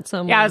it's not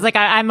someone... Yeah, I was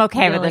I'm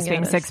okay with this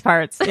being 6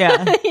 parts.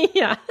 Yeah.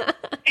 Yeah.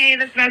 Hey,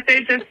 this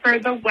message is for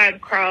the web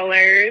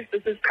crawlers.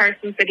 This is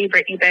Carson City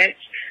Brittany Bitch.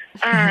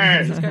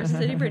 This is Carson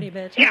City Brittany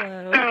Bitch.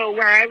 Yeah, hello. so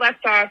where I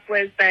left off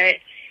was that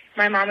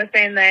my mom was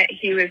saying that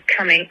he was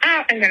coming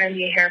out and going to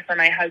be here for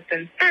my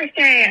husband's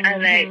birthday,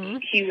 and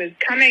that he was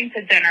coming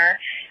to dinner,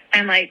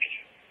 and, like,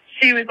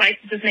 she was, like,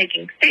 just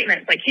making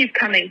statements, like, he's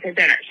coming to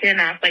dinner. She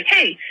didn't ask, like,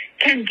 hey,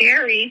 can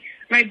Gary,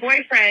 my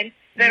boyfriend,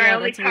 that I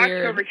only talked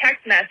to over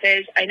text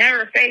message, I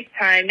never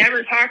FaceTime,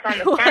 never talk on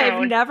the phone.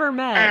 I've never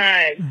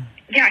met.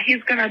 Yeah,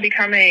 he's going to be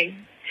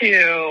coming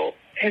to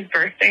his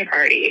birthday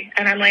party.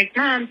 And I'm like,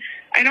 Mom,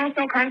 I don't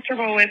feel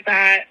comfortable with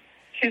that.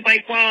 She's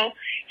like, well,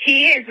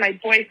 he is my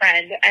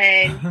boyfriend,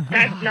 and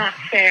that's not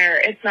fair.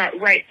 It's not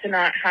right to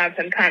not have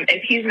him come.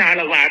 If he's not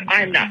allowed,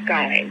 I'm not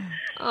going.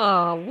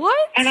 Oh,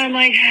 what? And I'm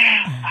like,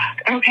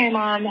 okay,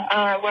 Mom,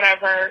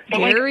 whatever. But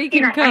Gary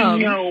can come. I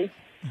know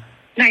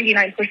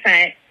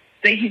 99%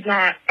 that he's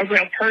not a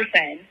real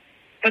person.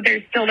 But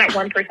there's still that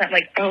 1%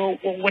 like, oh,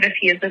 well, what if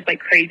he is this, like,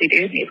 crazy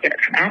dude and he's going to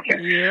come out here?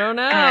 You don't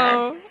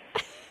know.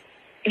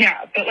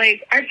 Yeah, but,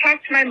 like, I've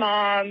talked to my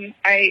mom.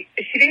 She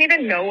didn't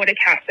even know what a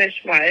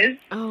catfish was.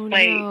 Oh,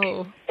 like,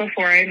 no.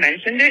 before I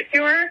mentioned it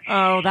to her.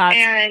 Oh, that's...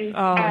 And,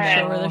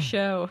 show her the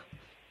show.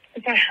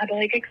 So I had to,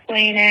 like,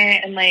 explain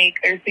it. And, like,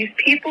 there's these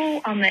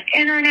people on the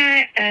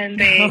internet, and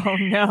they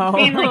seem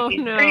like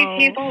these great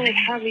people. They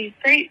have these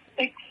great,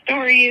 like,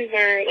 stories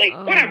or, like,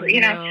 whatever, you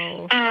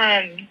know.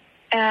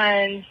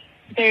 And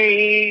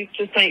they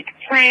just, like,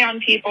 prey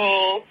on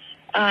people,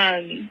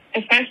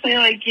 especially,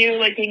 like, you,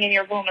 like, being in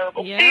your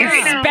vulnerable state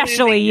right now.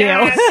 Especially you.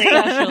 Like,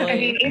 I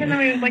mean, even though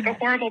he was, like, a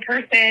horrible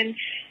person,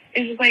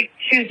 it's just, like,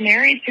 she was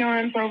married to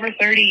him for over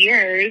 30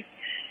 years,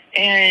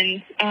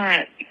 and,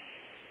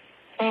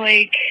 so,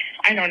 like,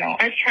 I don't know.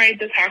 I've tried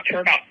to talk to her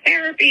about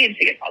therapy, and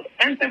she gets all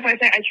defensive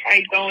with it. I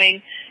tried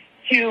going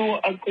to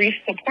a grief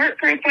support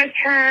group with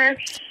her.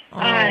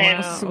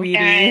 Sweetie.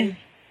 And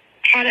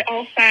had it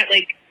all set,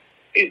 like,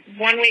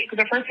 1 week,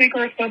 the first week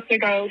we were supposed to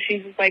go,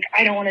 she's just like,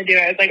 I don't want to do it.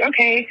 I was like,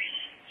 okay.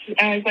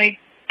 I was like,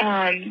 do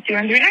you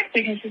want to do it next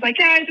week? And she's like,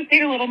 yeah, I just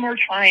need a little more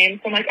time.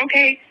 So I'm like,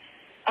 okay,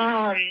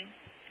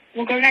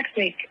 we'll go next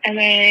week. And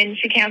then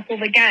she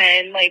canceled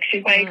again. Like,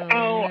 she's like,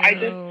 I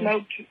just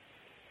smoked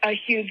a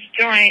huge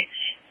joint,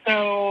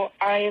 so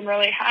I am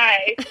really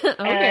high.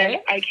 Okay.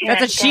 I can't.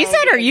 That's what she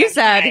said or you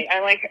said?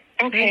 I'm like,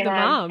 okay, the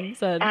mom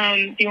said.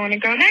 do you want to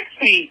go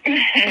next week?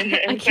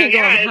 and so,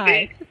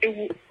 yeah,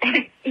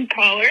 I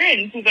call her,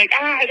 and she's like,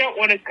 I don't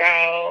want to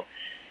go.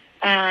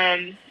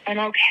 I'm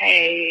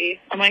okay.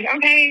 I'm like,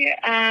 okay,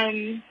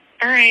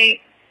 all right.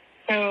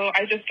 So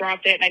I just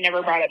dropped it, and I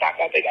never brought it back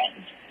up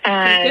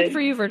again. Good for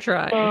you for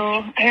trying.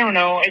 So, I don't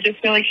know. I just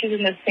feel like she's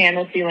in this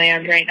fantasy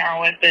land right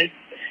now with this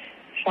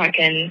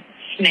fucking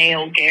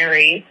snail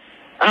Gary.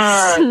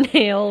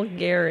 Snail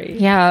Gary.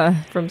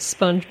 Yeah. From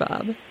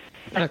SpongeBob.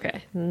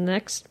 Okay,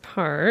 next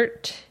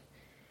part.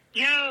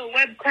 Yo,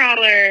 web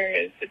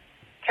crawlers. It's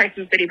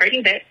Carson City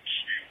Brady, bitch.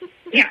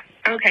 Yeah,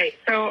 okay,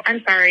 so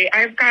I'm sorry.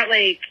 I've got,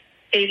 like,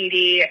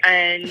 ADD,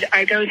 and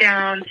I go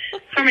down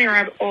so many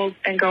rabbit holes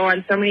and go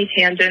on so many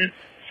tangents.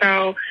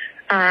 So,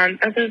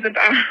 this is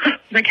about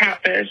the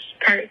catfish,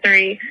 part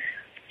 3.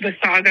 The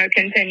saga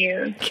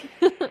continues.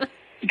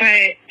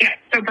 But, yeah,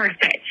 so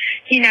birthday.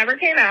 He never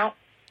came out.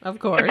 Of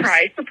course.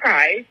 Surprise,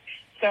 surprise.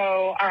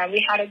 So,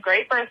 we had a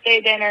great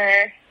birthday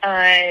dinner.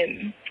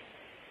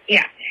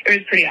 Yeah, it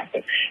was pretty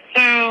awesome.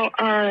 So,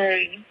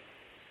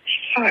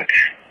 fuck.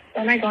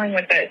 Where am I going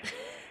with this?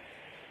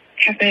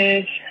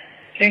 Catfish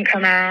didn't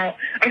come out.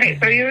 Okay,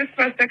 so he was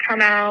supposed to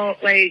come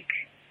out, like,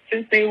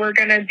 since they were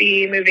going to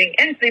be moving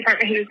into the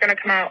apartment, he was going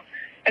to come out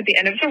at the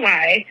end of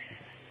July.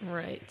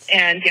 Right.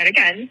 And yet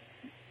again,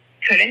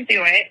 couldn't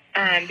do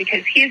it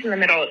because he's in the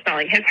middle of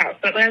selling his house.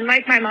 But then,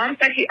 like, my mom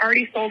said he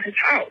already sold his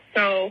house,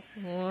 so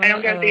I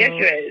don't get what the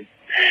issue is.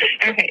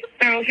 Okay,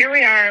 so here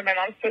we are. My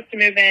mom's supposed to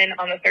move in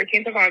on the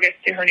 13th of August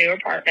to her new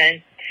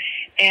apartment.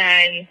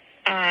 And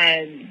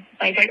I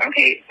was like,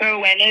 okay, so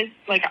when is,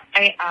 like,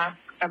 I ask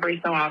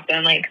every so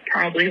often, like,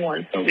 probably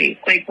once a week,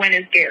 like, when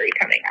is Gary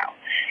coming out?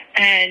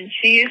 And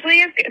she usually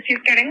is, she's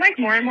getting, like,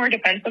 more and more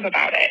defensive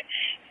about it.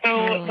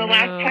 So the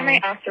last time I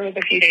asked her was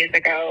a few days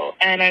ago,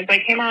 and I was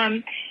like, hey,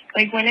 Mom,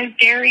 like, when is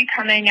Gary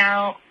coming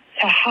out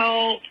to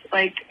help?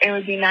 Like, it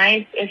would be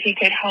nice if he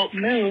could help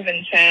move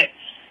and shit.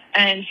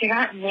 And she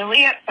got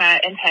really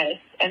upset and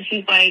pissed. And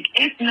she's like,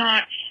 it's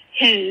not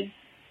his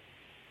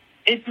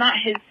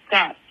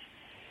stuff,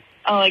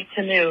 like,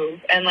 to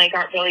move. And, like,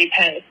 got really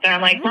pissed. And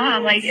I'm like,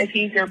 Mom, like, if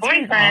he's your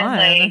boyfriend,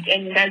 like,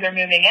 and you guys are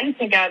moving in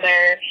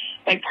together,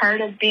 like,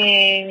 part of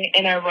being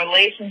in a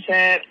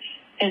relationship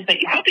is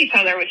that you help each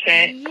other with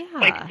shit. Yeah.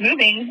 Like,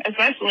 moving,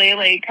 especially,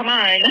 like, come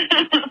on.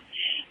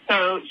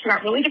 So she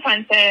got really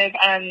defensive,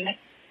 and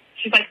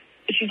she's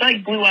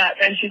like blew up,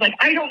 and she's like,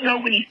 I don't know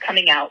when he's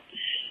coming out.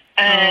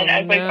 And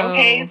I was like,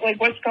 okay, like,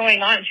 what's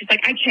going on? She's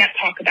like, I can't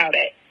talk about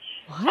it.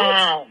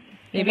 What?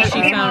 Maybe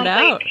she found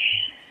out. Like,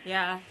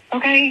 yeah.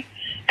 Okay.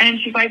 And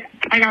she's like,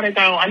 I gotta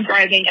go. I'm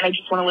driving, and I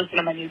just want to listen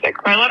to my music.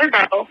 So I let her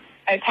go.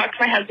 I talked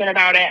to my husband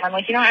about it, and I'm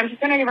like, you know, I'm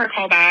just gonna give her a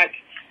call back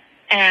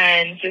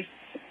and just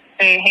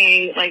say,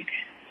 hey, like,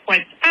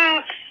 what's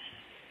up?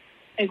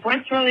 Like,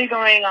 what's really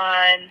going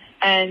on?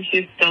 And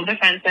she's still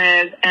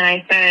defensive. And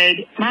I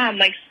said, Mom,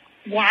 like,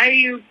 why are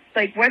you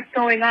like, what's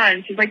going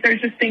on? She's like,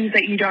 there's just things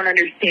that you don't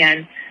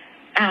understand.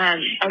 I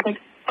was like,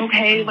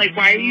 okay, like,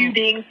 why are you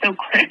being so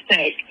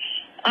cryptic?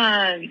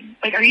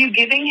 Like, are you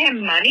giving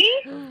him money?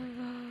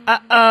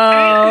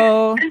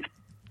 Uh-oh.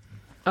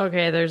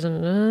 Okay, there's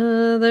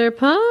another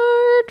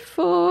part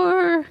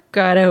 4.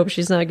 God, I hope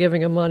she's not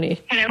giving him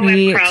money.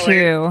 Me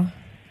too.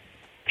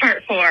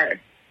 Part 4.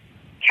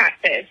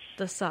 Catfish.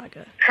 The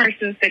saga.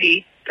 Carson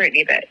City,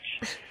 Britney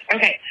bitch.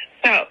 Okay,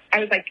 so I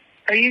was like,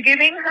 are you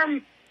giving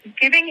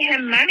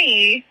him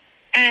money?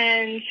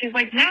 And she's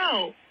like,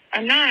 no,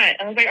 I'm not.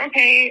 I was like,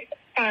 okay,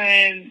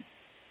 I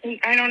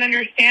don't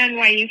understand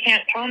why you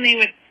can't tell me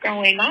what's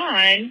going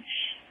on.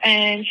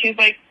 And she's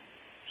like,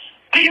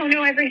 I don't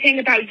know everything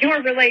about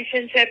your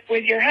relationship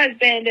with your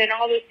husband and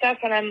all this stuff.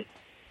 And I'm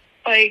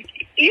like,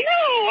 you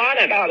know a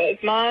lot about us,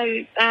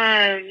 Mom.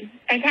 I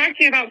talked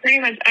to you about pretty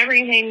much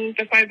everything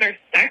besides our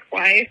sex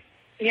life.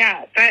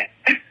 Yeah, but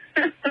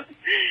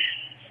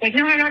like,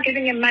 no, I'm not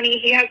giving him money.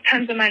 He has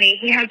tons of money.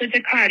 He has a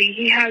Ducati.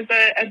 He has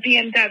a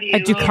BMW. A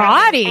Ducati?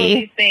 All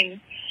these things.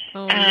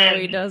 Oh, no,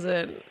 he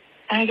doesn't.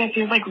 I guess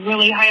he was like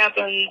really high up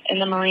in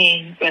the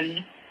Marines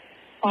and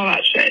all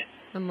that shit.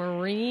 The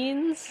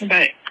Marines?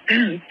 But,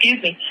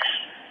 excuse me.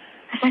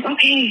 I was like,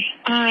 okay,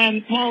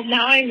 well,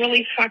 now I'm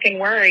really fucking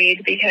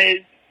worried because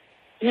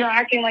you're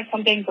acting like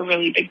something's a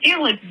really big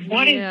deal. Like,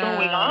 what is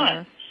going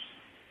on?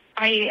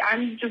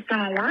 I'm just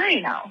going to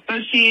worry now. So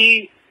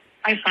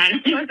I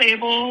finally was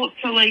able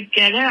to, like,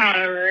 get it out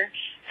of her.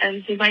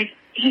 And she's like,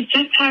 he's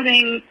just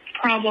having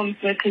problems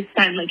with his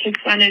son. Like, his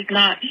son is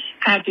not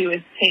happy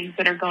with things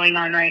that are going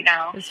on right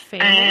now. His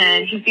family?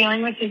 And he's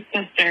dealing with his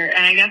sister.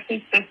 And I guess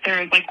his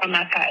sister is, like, a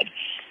meth head.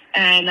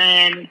 And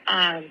then,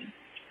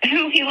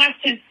 who he left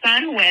his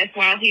son with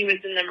while he was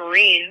in the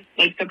Marines,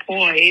 like,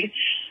 deployed.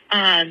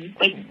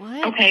 Like,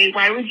 what? Okay,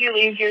 why would you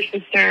leave your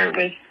sister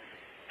with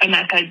a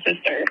meth head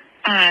sister?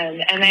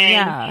 And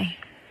then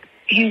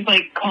he's,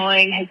 like,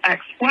 calling his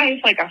ex-wife,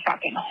 like, a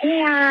fucking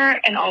whore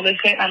and all this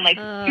shit. And I'm like,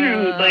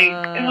 dude,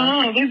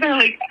 like, these are,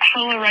 like,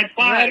 hella red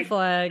flags. Red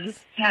flags.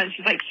 Yeah, and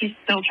she's like, he's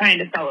still trying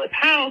to sell his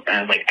house. And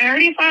I was like, I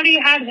already thought he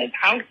had his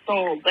house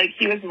sold. Like,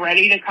 he was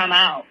ready to come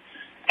out.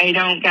 I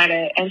don't get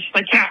it. And she's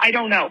like, yeah, I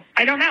don't know.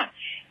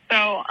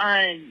 So,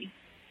 I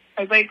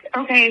was like,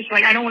 okay. She's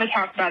like, I don't want to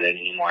talk about it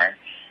anymore.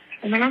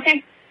 I'm like,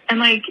 okay. And,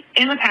 like,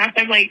 in the past,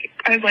 I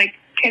was like,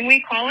 can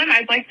we call him?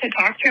 I'd like to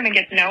talk to him and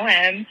get to know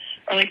him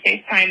or, like,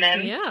 FaceTime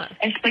him. Yeah.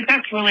 And she's like,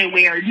 that's really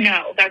weird.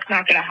 No, that's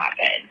not going to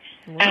happen.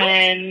 What?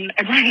 And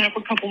I brought it up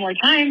a couple more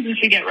times and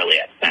she'd get really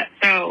upset.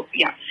 So,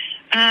 yeah.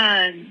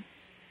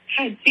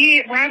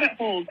 See, rabbit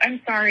holes. I'm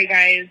sorry,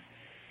 guys.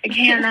 I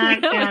cannot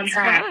stay on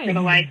track for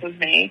the life of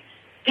me.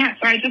 Yeah,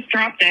 so I just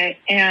dropped it,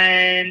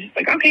 and,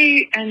 like,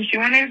 okay, and she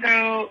wanted to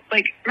go,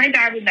 like, my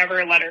dad would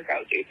never let her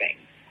go do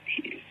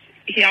things.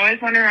 He always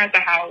wanted her at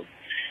the house,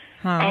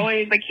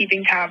 always, like,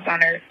 keeping tabs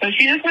on her. So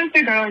she just wants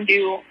to go and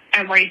do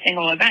every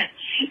single event.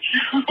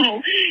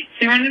 So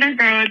she wanted to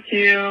go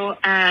to,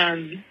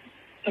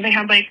 so they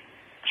have, like,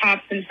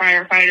 cops and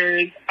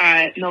firefighters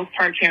at Mills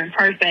Park here in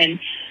Carson.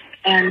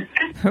 And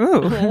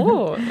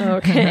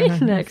okay.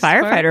 Next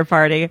firefighter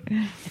party.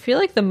 I feel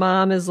like the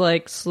mom is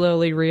like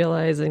slowly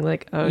realizing,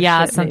 like, oh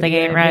yeah, shit, something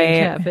ain't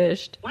right.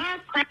 Catfished.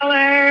 Last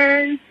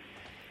crawlers.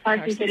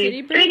 Carson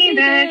City Britney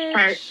bitch,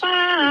 part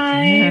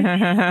 5.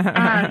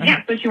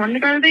 Yeah, so she wanted to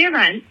go to the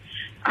event.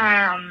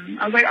 I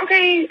was like,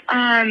 okay,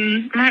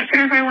 I'm not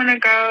sure if I want to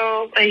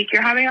go. Like,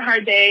 you're having a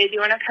hard day. Do you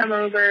want to come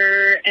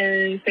over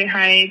and say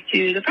hi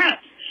to the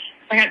pets?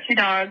 I got 2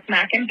 dogs,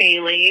 Mac and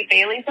Bailey.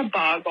 Bailey's a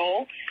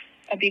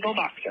beagle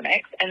boxer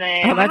mix, and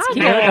then that's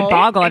cute. A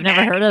boggle. I've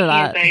never heard of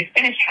that. He's a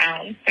Finnish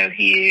hound, so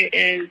he's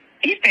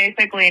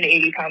basically an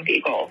 80-pound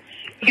beagle.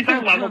 He's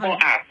a lovable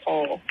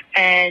asshole,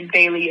 and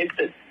Bailey is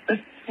the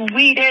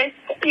sweetest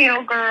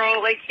little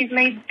girl. Like, he's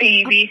my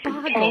baby. She's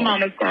a total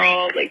mama's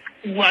girl. Like,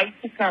 loves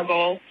to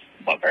snuggle.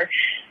 Love her.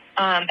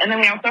 And then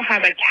we also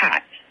have a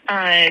cat,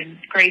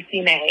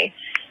 Gracie May.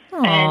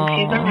 Aww. And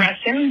she's a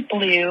Russian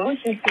blue.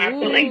 She's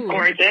absolutely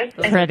gorgeous.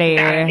 Pretty.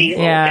 And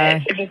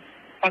Yeah. I just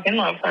fucking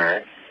love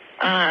her.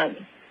 So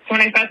when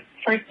I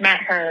first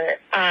met her,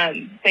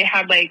 they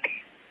had, like,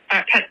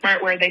 at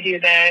PetSmart where they do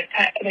the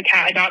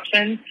cat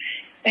adoptions,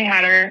 they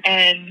had her,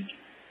 and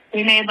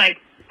we made, like,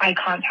 eye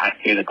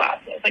contact through the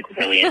glasses, like,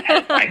 really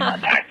intense eye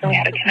contact, and we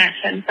had a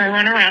connection. So I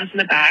went around to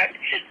the back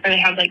where they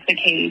had, like, the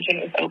cage, and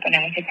it was open,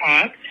 and we could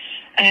talk.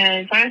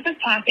 And so I was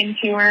just talking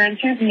to her, and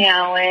she was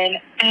meowing,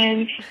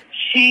 and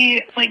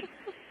she, like,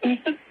 it was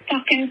the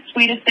fucking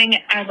sweetest thing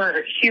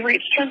ever. She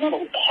reached her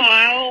little paw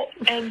out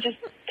and just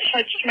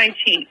touched my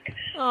cheek.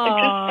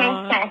 Like, just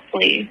so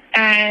softly.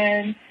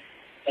 And,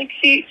 like,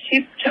 she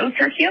chose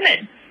her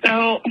human.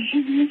 So,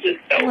 just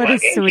so what a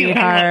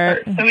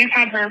sweetheart. So we've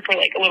had her for,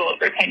 like, a little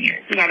over 10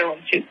 years. We got her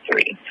when she was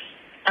 3.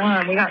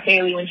 We got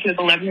Bailey when she was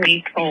 11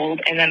 weeks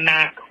old, and then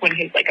Mac when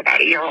he was, like, about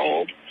a year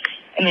old.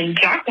 And then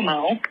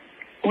Giacomo,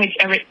 which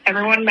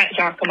everyone met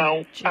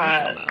Giacomo.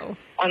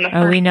 On the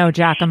first, we know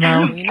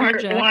Giacomo.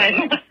 Part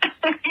 1.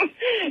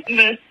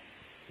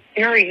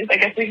 series. I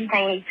guess we can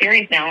call it a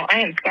series now.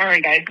 I am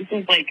sorry, guys. This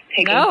is like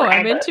taking forever.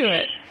 I'm into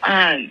it.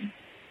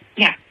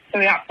 Yeah, so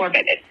we got 4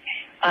 babies.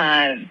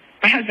 My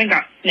husband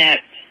got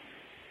snipped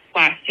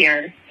last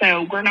year,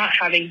 so we're not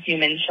having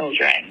human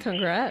children.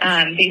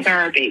 Congrats. These are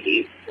our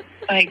babies.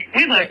 Like,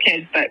 we love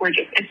kids, but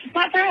it's just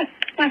not for us.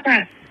 It's not for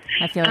us.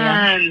 I feel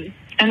you.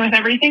 And with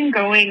everything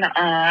going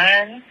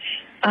on,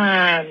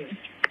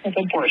 with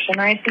abortion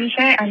rights and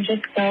shit, I'm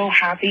just so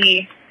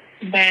happy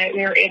that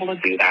we were able to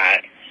do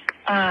that.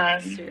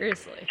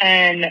 Seriously.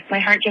 And my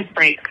heart just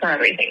breaks for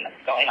everything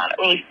that's going on. It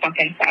really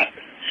fucking sucks.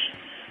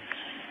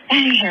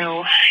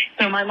 Anywho,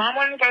 so my mom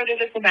wanted to go to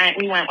this event.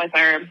 We went with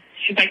her.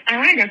 She's like, I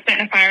want to go sit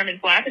in a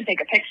fireman's lap and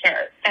take a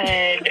picture.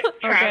 And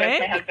Travis,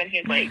 my husband,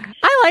 he's like,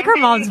 I like her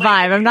mom's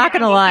vibe. I'm not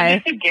going to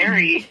lie. To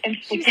Gary. And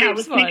she's like, yeah,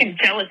 let's make him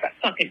jealous, that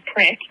fucking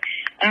prick.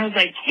 And I was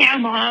like, yeah,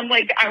 Mom,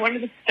 like, I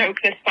wanted to stoke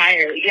this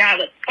fire. Yeah,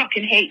 let's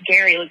fucking hate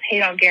Gary. Let's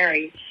hate on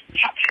Gary.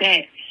 Top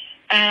shit.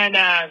 And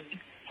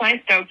so I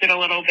stoked it a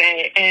little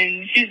bit,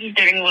 and she's just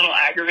getting a little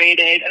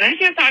aggravated. And then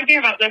she was talking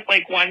about this,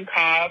 like, one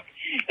cop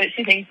that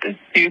she thinks is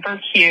super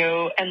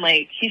cute, and,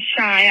 like, he's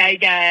shy, I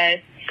guess.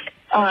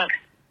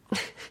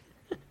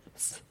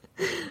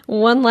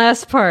 One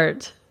last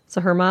part.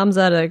 So her mom's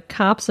at a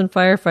cops and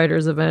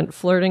firefighters event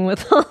flirting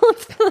with all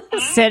of them.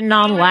 Sitting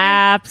on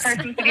laps.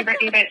 Carson City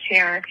Brittany Bitch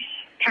here.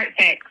 Part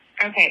 6.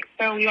 Okay,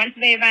 so we went to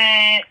the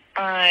event.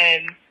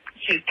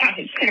 She was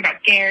talking shit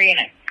about Gary, and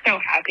I'm so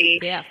happy.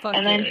 Yeah, fuck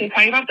And then Gary. she was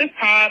talking about this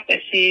cop that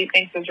she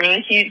thinks is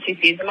really cute. She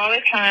sees him all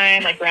the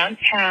time, like, around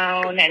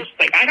town. And she's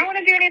like, I don't want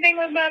to do anything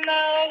with them,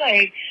 though.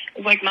 Like, I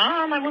was like,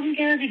 Mom, I wouldn't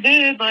care if you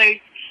did.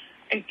 Like,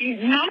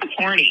 Mama's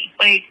horny.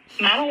 Like,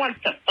 Mama wants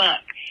to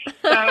fuck.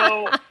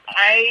 So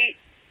like,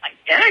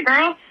 yeah,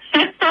 girl. So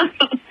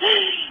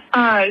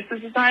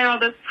she's talking about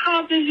this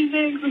cop that she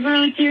thinks is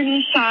really cute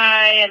and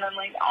shy. And I'm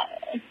like,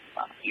 oh,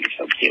 you're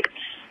so cute.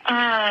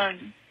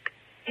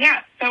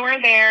 Yeah, so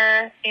we're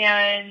there.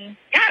 And,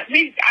 yeah,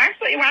 we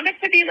actually wound up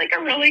to be, like,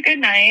 a really good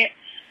night.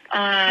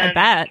 I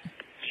bet.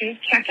 She was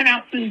checking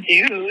out some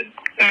dudes.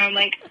 So I'm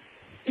like,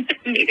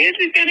 maybe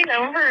she's getting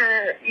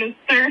over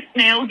Mr.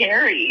 Snail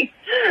Gary.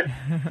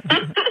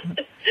 I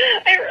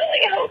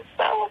really hope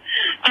so.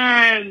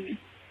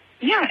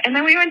 Yeah, and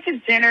then we went to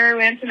dinner. We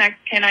went to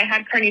Mexican. I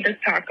had carnitas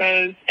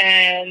tacos,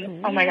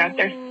 and oh my gosh,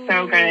 they're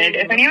so good.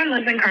 If anyone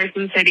lives in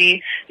Carson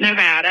City,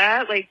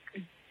 Nevada, like,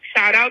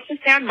 shout out to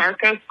San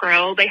Marcos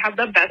Grill. They have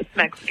the best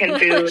Mexican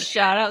food.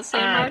 Shout out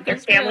San Marcos They're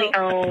family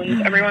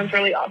owned. Everyone's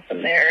really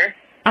awesome there.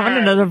 I want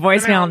another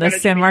voicemail on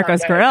this San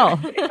Marcos Grill.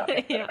 My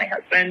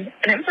husband,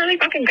 and it was really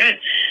fucking good.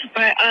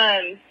 But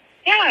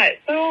yeah,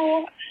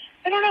 so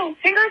I don't know.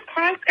 Fingers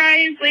crossed,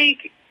 guys.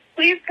 Like,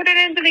 please put it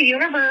into the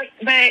universe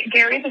that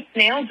Gary the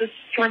snail just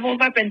shrivels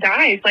up and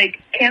dies. Like,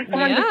 can't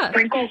someone just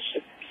sprinkle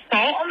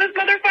salt on this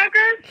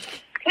motherfucker,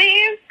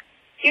 please,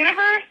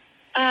 universe?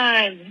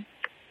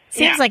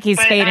 Seems like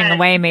he's fading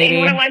away.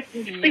 Maybe.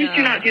 Please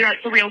do not do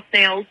that to real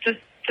snails. Just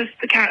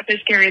the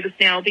catfish Gary the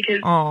snail, because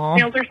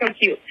snails are so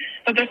cute.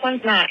 But this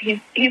one's not. He's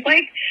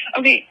like,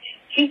 okay,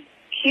 he's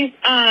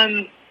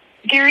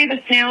Gary the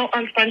snail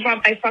on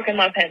SpongeBob. I fucking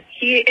love him.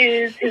 He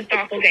is his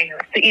doppelganger,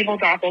 the evil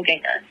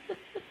doppelganger.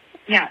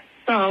 Yeah.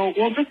 So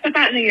we'll just put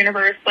that in the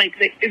universe. Like,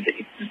 the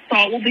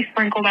salt will be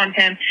sprinkled on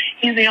him.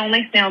 He's the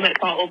only snail that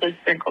salt will be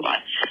sprinkled on.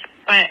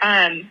 But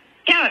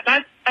yeah,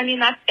 that's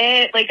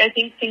it. Like, I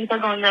think things are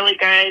going really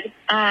good.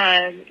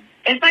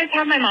 It's nice to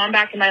have my mom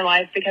back in my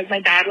life, because my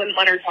dad wouldn't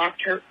let her talk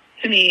to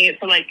me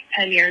for like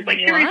 10 years. Like,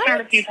 she reached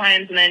out a few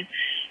times, and then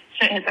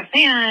shit hit the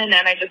fan,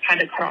 and I just had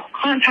to cut off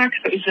contact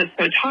because it was just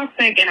so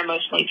toxic and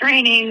emotionally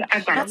draining.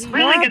 I've got a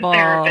really good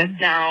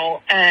therapist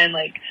now, and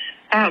like,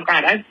 oh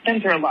God, I've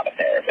been through a lot of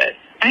therapists.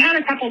 I had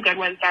a couple good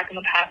ones back in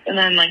the past, and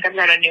then like I've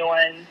got a new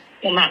one.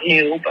 Well, not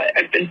new, but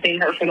I've been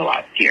seeing her for the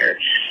last year.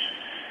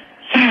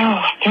 So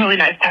it's really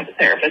nice to have a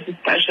therapist,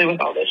 especially with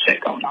all this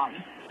shit going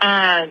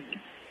on.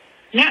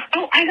 Yeah.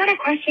 Oh, I got a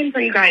question for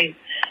you guys.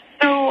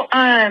 So,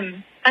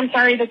 I'm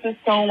sorry this is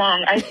so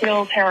long. I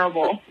feel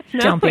terrible.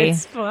 Don't be.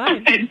 It's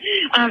fine.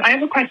 I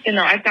have a question,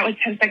 though. I've got like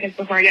 10 seconds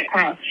before I get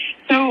cut off.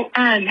 So,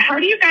 how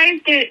do you guys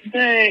get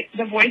the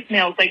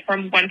voicemails, like,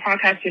 from one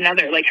podcast to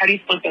another? Like, how do you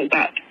split those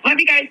up? Love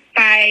you guys.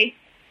 Bye.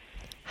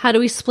 How do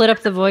we split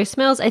up the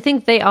voicemails? I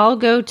think they all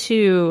go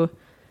to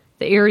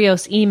the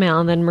Erios email,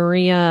 and then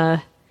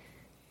Maria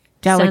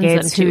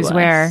delegates who's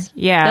where.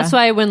 Yeah. That's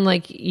why when,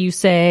 like, you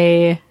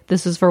say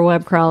this is for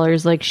web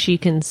crawlers, like, she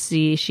can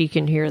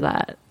hear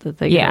that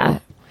they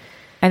go.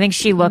 I think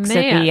she looks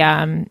at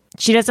the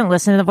she doesn't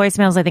listen to the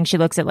voicemails. I think she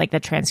looks at like the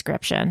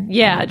transcription.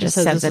 Yeah, it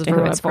just sends it to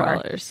who it's for.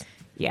 Crawlers.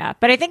 Yeah.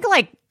 But I think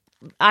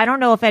I don't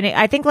know if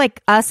I think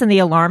like us and the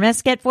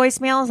Alarmists get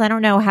voicemails. I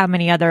don't know how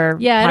many other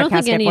podcasts I don't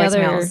think any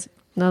voicemails.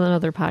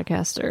 other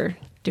podcast are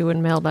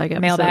doing mailbag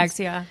episodes. Mailbags,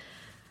 yeah.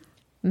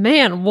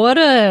 Man, what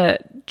a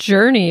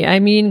journey. I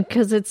mean,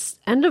 because it's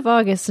end of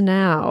August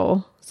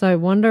now. So I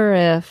wonder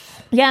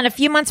if... Yeah, in a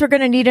few months we're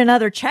going to need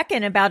another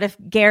check-in about if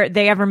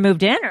they ever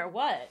moved in or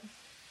what.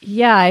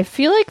 Yeah, I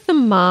feel like the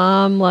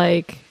mom,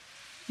 like,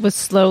 was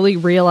slowly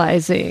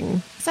realizing...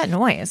 What's that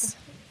noise?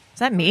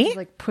 that me? He's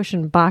like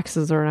pushing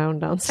boxes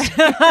around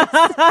downstairs.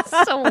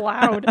 So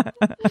loud.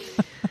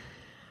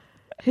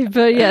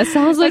 But yeah, it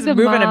sounds like the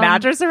moving mom, a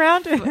mattress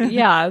around.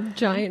 Yeah,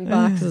 giant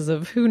boxes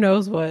of who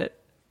knows what.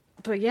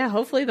 But yeah,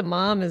 hopefully the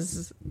mom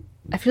is.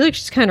 I feel like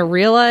she's kind of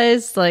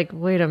realized, like,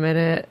 wait a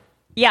minute.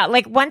 Yeah,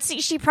 like once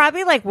she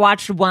probably like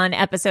watched one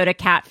episode of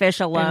Catfish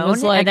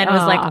alone, and then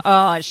was like,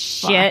 "Oh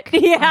shit,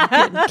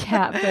 yeah,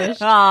 catfish."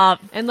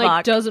 And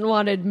like doesn't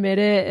want to admit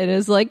it, and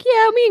is like,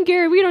 "Yeah, me and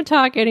Gary, we don't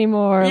talk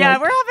anymore." Yeah,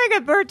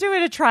 like, we're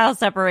doing a trial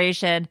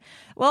separation.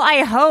 Well,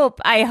 I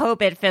hope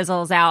it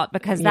fizzles out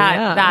because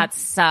that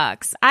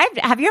sucks.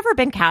 Have you ever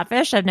been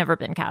catfished? I've never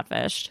been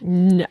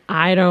catfished.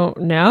 I don't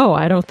know.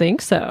 I don't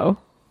think so.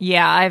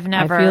 Yeah, I've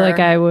never. I feel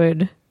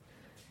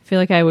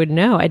like I would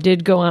know. I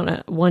did go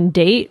on one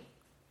date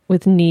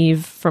with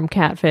Neve from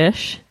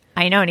Catfish.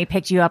 I know, and he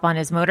picked you up on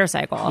his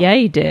motorcycle. Yeah,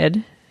 he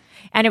did.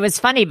 And it was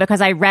funny because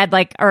I read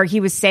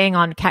he was saying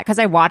on because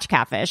I watch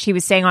Catfish. He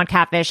was saying on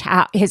Catfish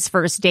how his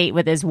first date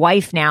with his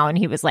wife now, and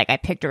he was like, I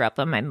picked her up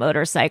on my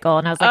motorcycle,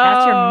 and I was like,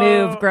 that's your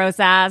move, gross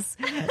ass.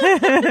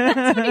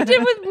 That's what he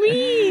did with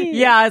me.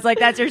 Yeah, I was like,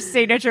 that's your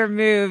signature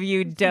move,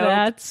 you dope.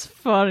 That's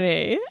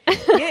funny.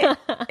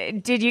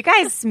 Did you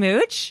guys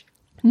smooch?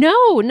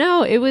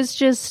 No, it was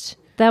just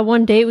that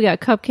one date. We got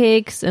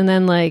cupcakes, and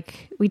then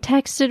like we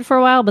texted for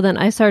a while, but then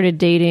I started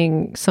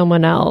dating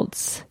someone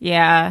else.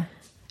 Yeah.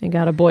 And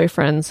got a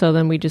boyfriend. So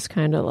then we just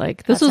kind of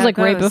like, this was like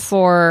right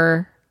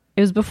before,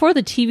 it was before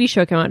the TV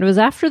show came out. It was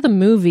after the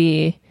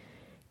movie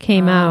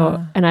came out.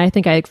 And I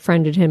think I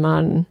friended him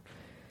on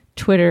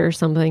Twitter or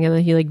something. And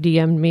then he like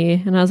DM'd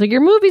me. And I was like,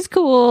 your movie's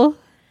cool.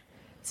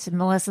 It's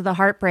Melissa the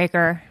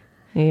Heartbreaker.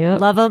 Yeah.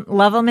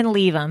 Love him and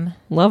leave him.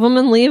 Love him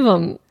and leave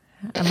him.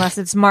 Unless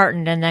it's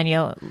Martin, and then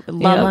you'll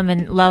love him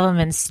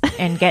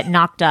and get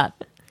knocked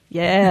up.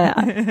 Yeah.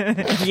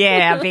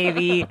 Yeah,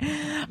 baby.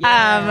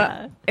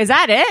 Yeah. Is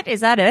that it?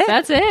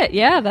 That's it.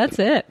 Yeah, that's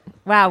it.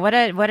 Wow, what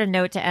a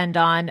note to end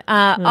on.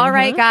 All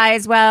right,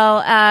 guys.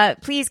 Well,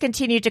 please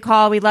continue to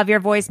call. We love your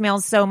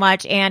voicemails so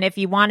much. And if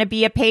you want to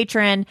be a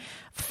patron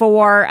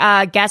for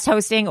guest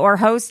hosting or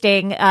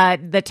hosting,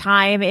 the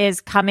time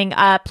is coming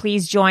up.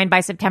 Please join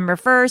by September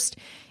 1st.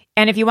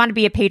 And if you want to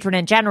be a patron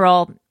in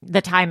general,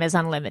 the time is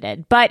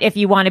unlimited. But if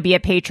you want to be a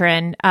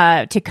patron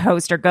to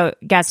host or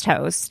guest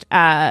host,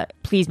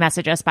 please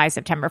message us by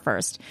September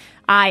 1st.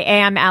 I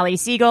am Allie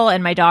Siegel,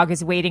 and my dog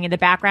is waiting in the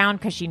background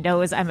because she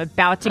knows I'm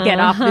about to get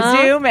off the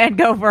Zoom and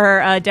go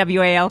for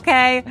WALK.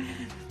 I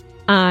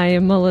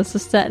am Melissa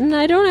Stetton.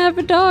 I don't have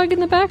a dog in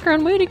the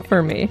background waiting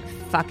for me.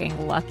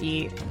 Fucking lucky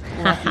you.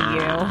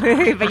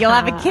 But you'll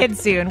have a kid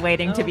soon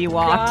waiting to be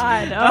walked.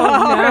 God.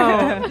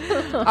 Oh,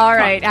 no. All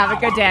right. Have a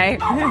good day.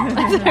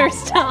 They're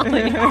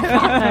stalling.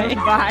 Bye.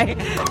 Bye.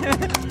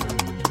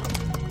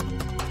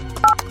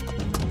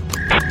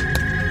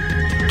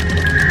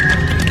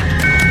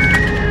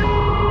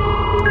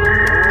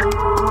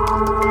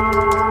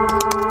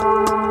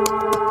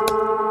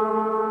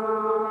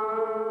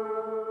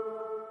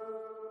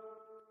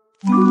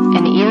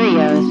 An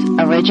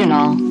Erios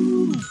original.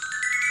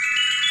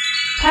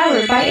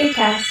 Powered by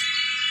Acast.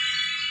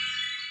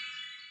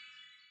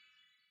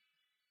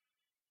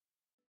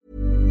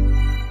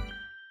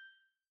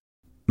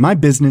 My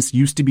business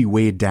used to be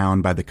weighed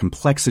down by the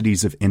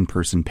complexities of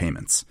in-person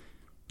payments.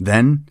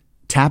 Then,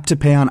 Tap to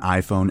Pay on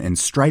iPhone and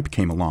Stripe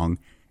came along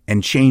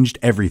and changed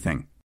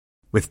everything.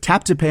 With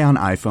Tap to Pay on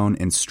iPhone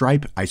and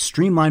Stripe, I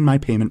streamlined my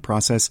payment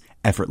process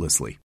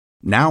effortlessly.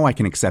 Now I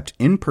can accept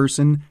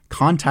in-person,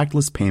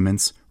 contactless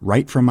payments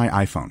right from my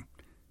iPhone.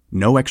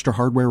 No extra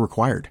hardware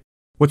required.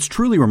 What's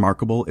truly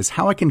remarkable is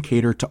how I can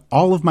cater to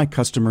all of my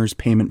customers'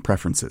 payment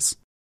preferences.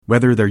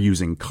 Whether they're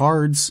using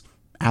cards,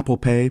 Apple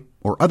Pay,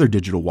 or other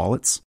digital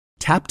wallets,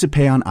 Tap to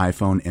Pay on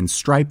iPhone and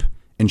Stripe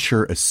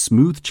ensure a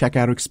smooth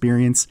checkout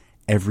experience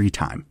every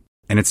time.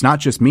 And it's not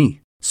just me.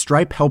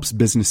 Stripe helps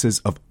businesses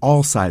of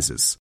all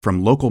sizes,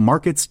 from local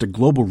markets to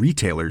global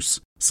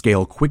retailers,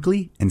 scale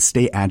quickly and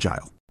stay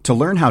agile. To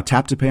learn how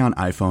Tap to Pay on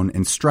iPhone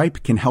and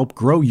Stripe can help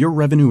grow your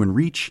revenue and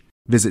reach,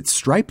 visit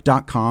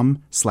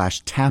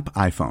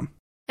stripe.com/tapiphone.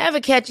 Ever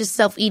catch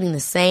yourself eating the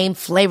same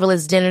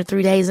flavorless dinner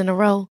 3 days in a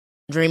row?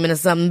 Dreaming of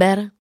something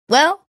better?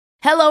 Well,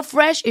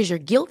 HelloFresh is your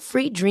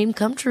guilt-free dream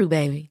come true,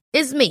 baby.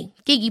 It's me,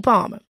 Keke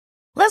Palmer.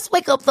 Let's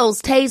wake up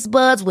those taste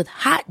buds with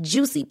hot,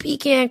 juicy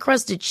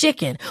pecan-crusted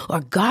chicken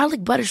or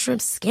garlic butter shrimp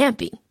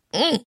scampi.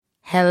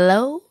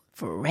 Hello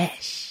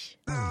Fresh.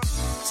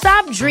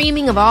 Stop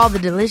dreaming of all the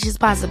delicious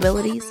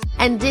possibilities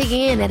and dig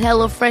in at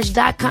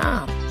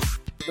HelloFresh.com.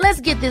 Let's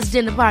get this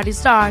dinner party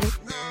started.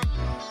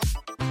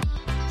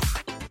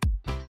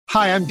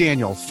 Hi, I'm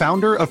Daniel,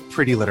 founder of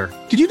Pretty Litter.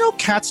 Did you know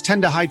cats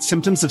tend to hide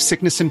symptoms of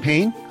sickness and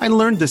pain? I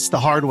learned this the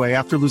hard way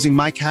after losing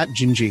my cat,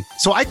 Gingy.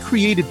 So I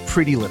created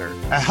Pretty Litter,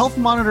 a health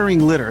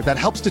monitoring litter that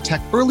helps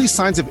detect early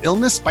signs of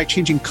illness by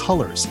changing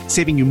colors,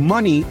 saving you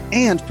money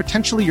and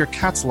potentially your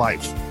cat's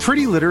life.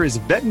 Pretty Litter is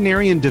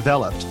veterinarian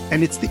developed,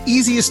 and it's the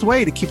easiest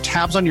way to keep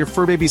tabs on your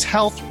fur baby's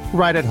health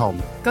right at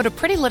home. Go to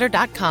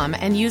prettylitter.com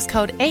and use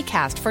code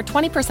ACAST for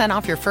 20%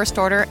 off your first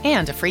order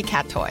and a free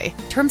cat toy.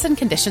 Terms and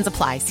conditions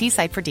apply. See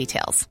site for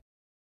details.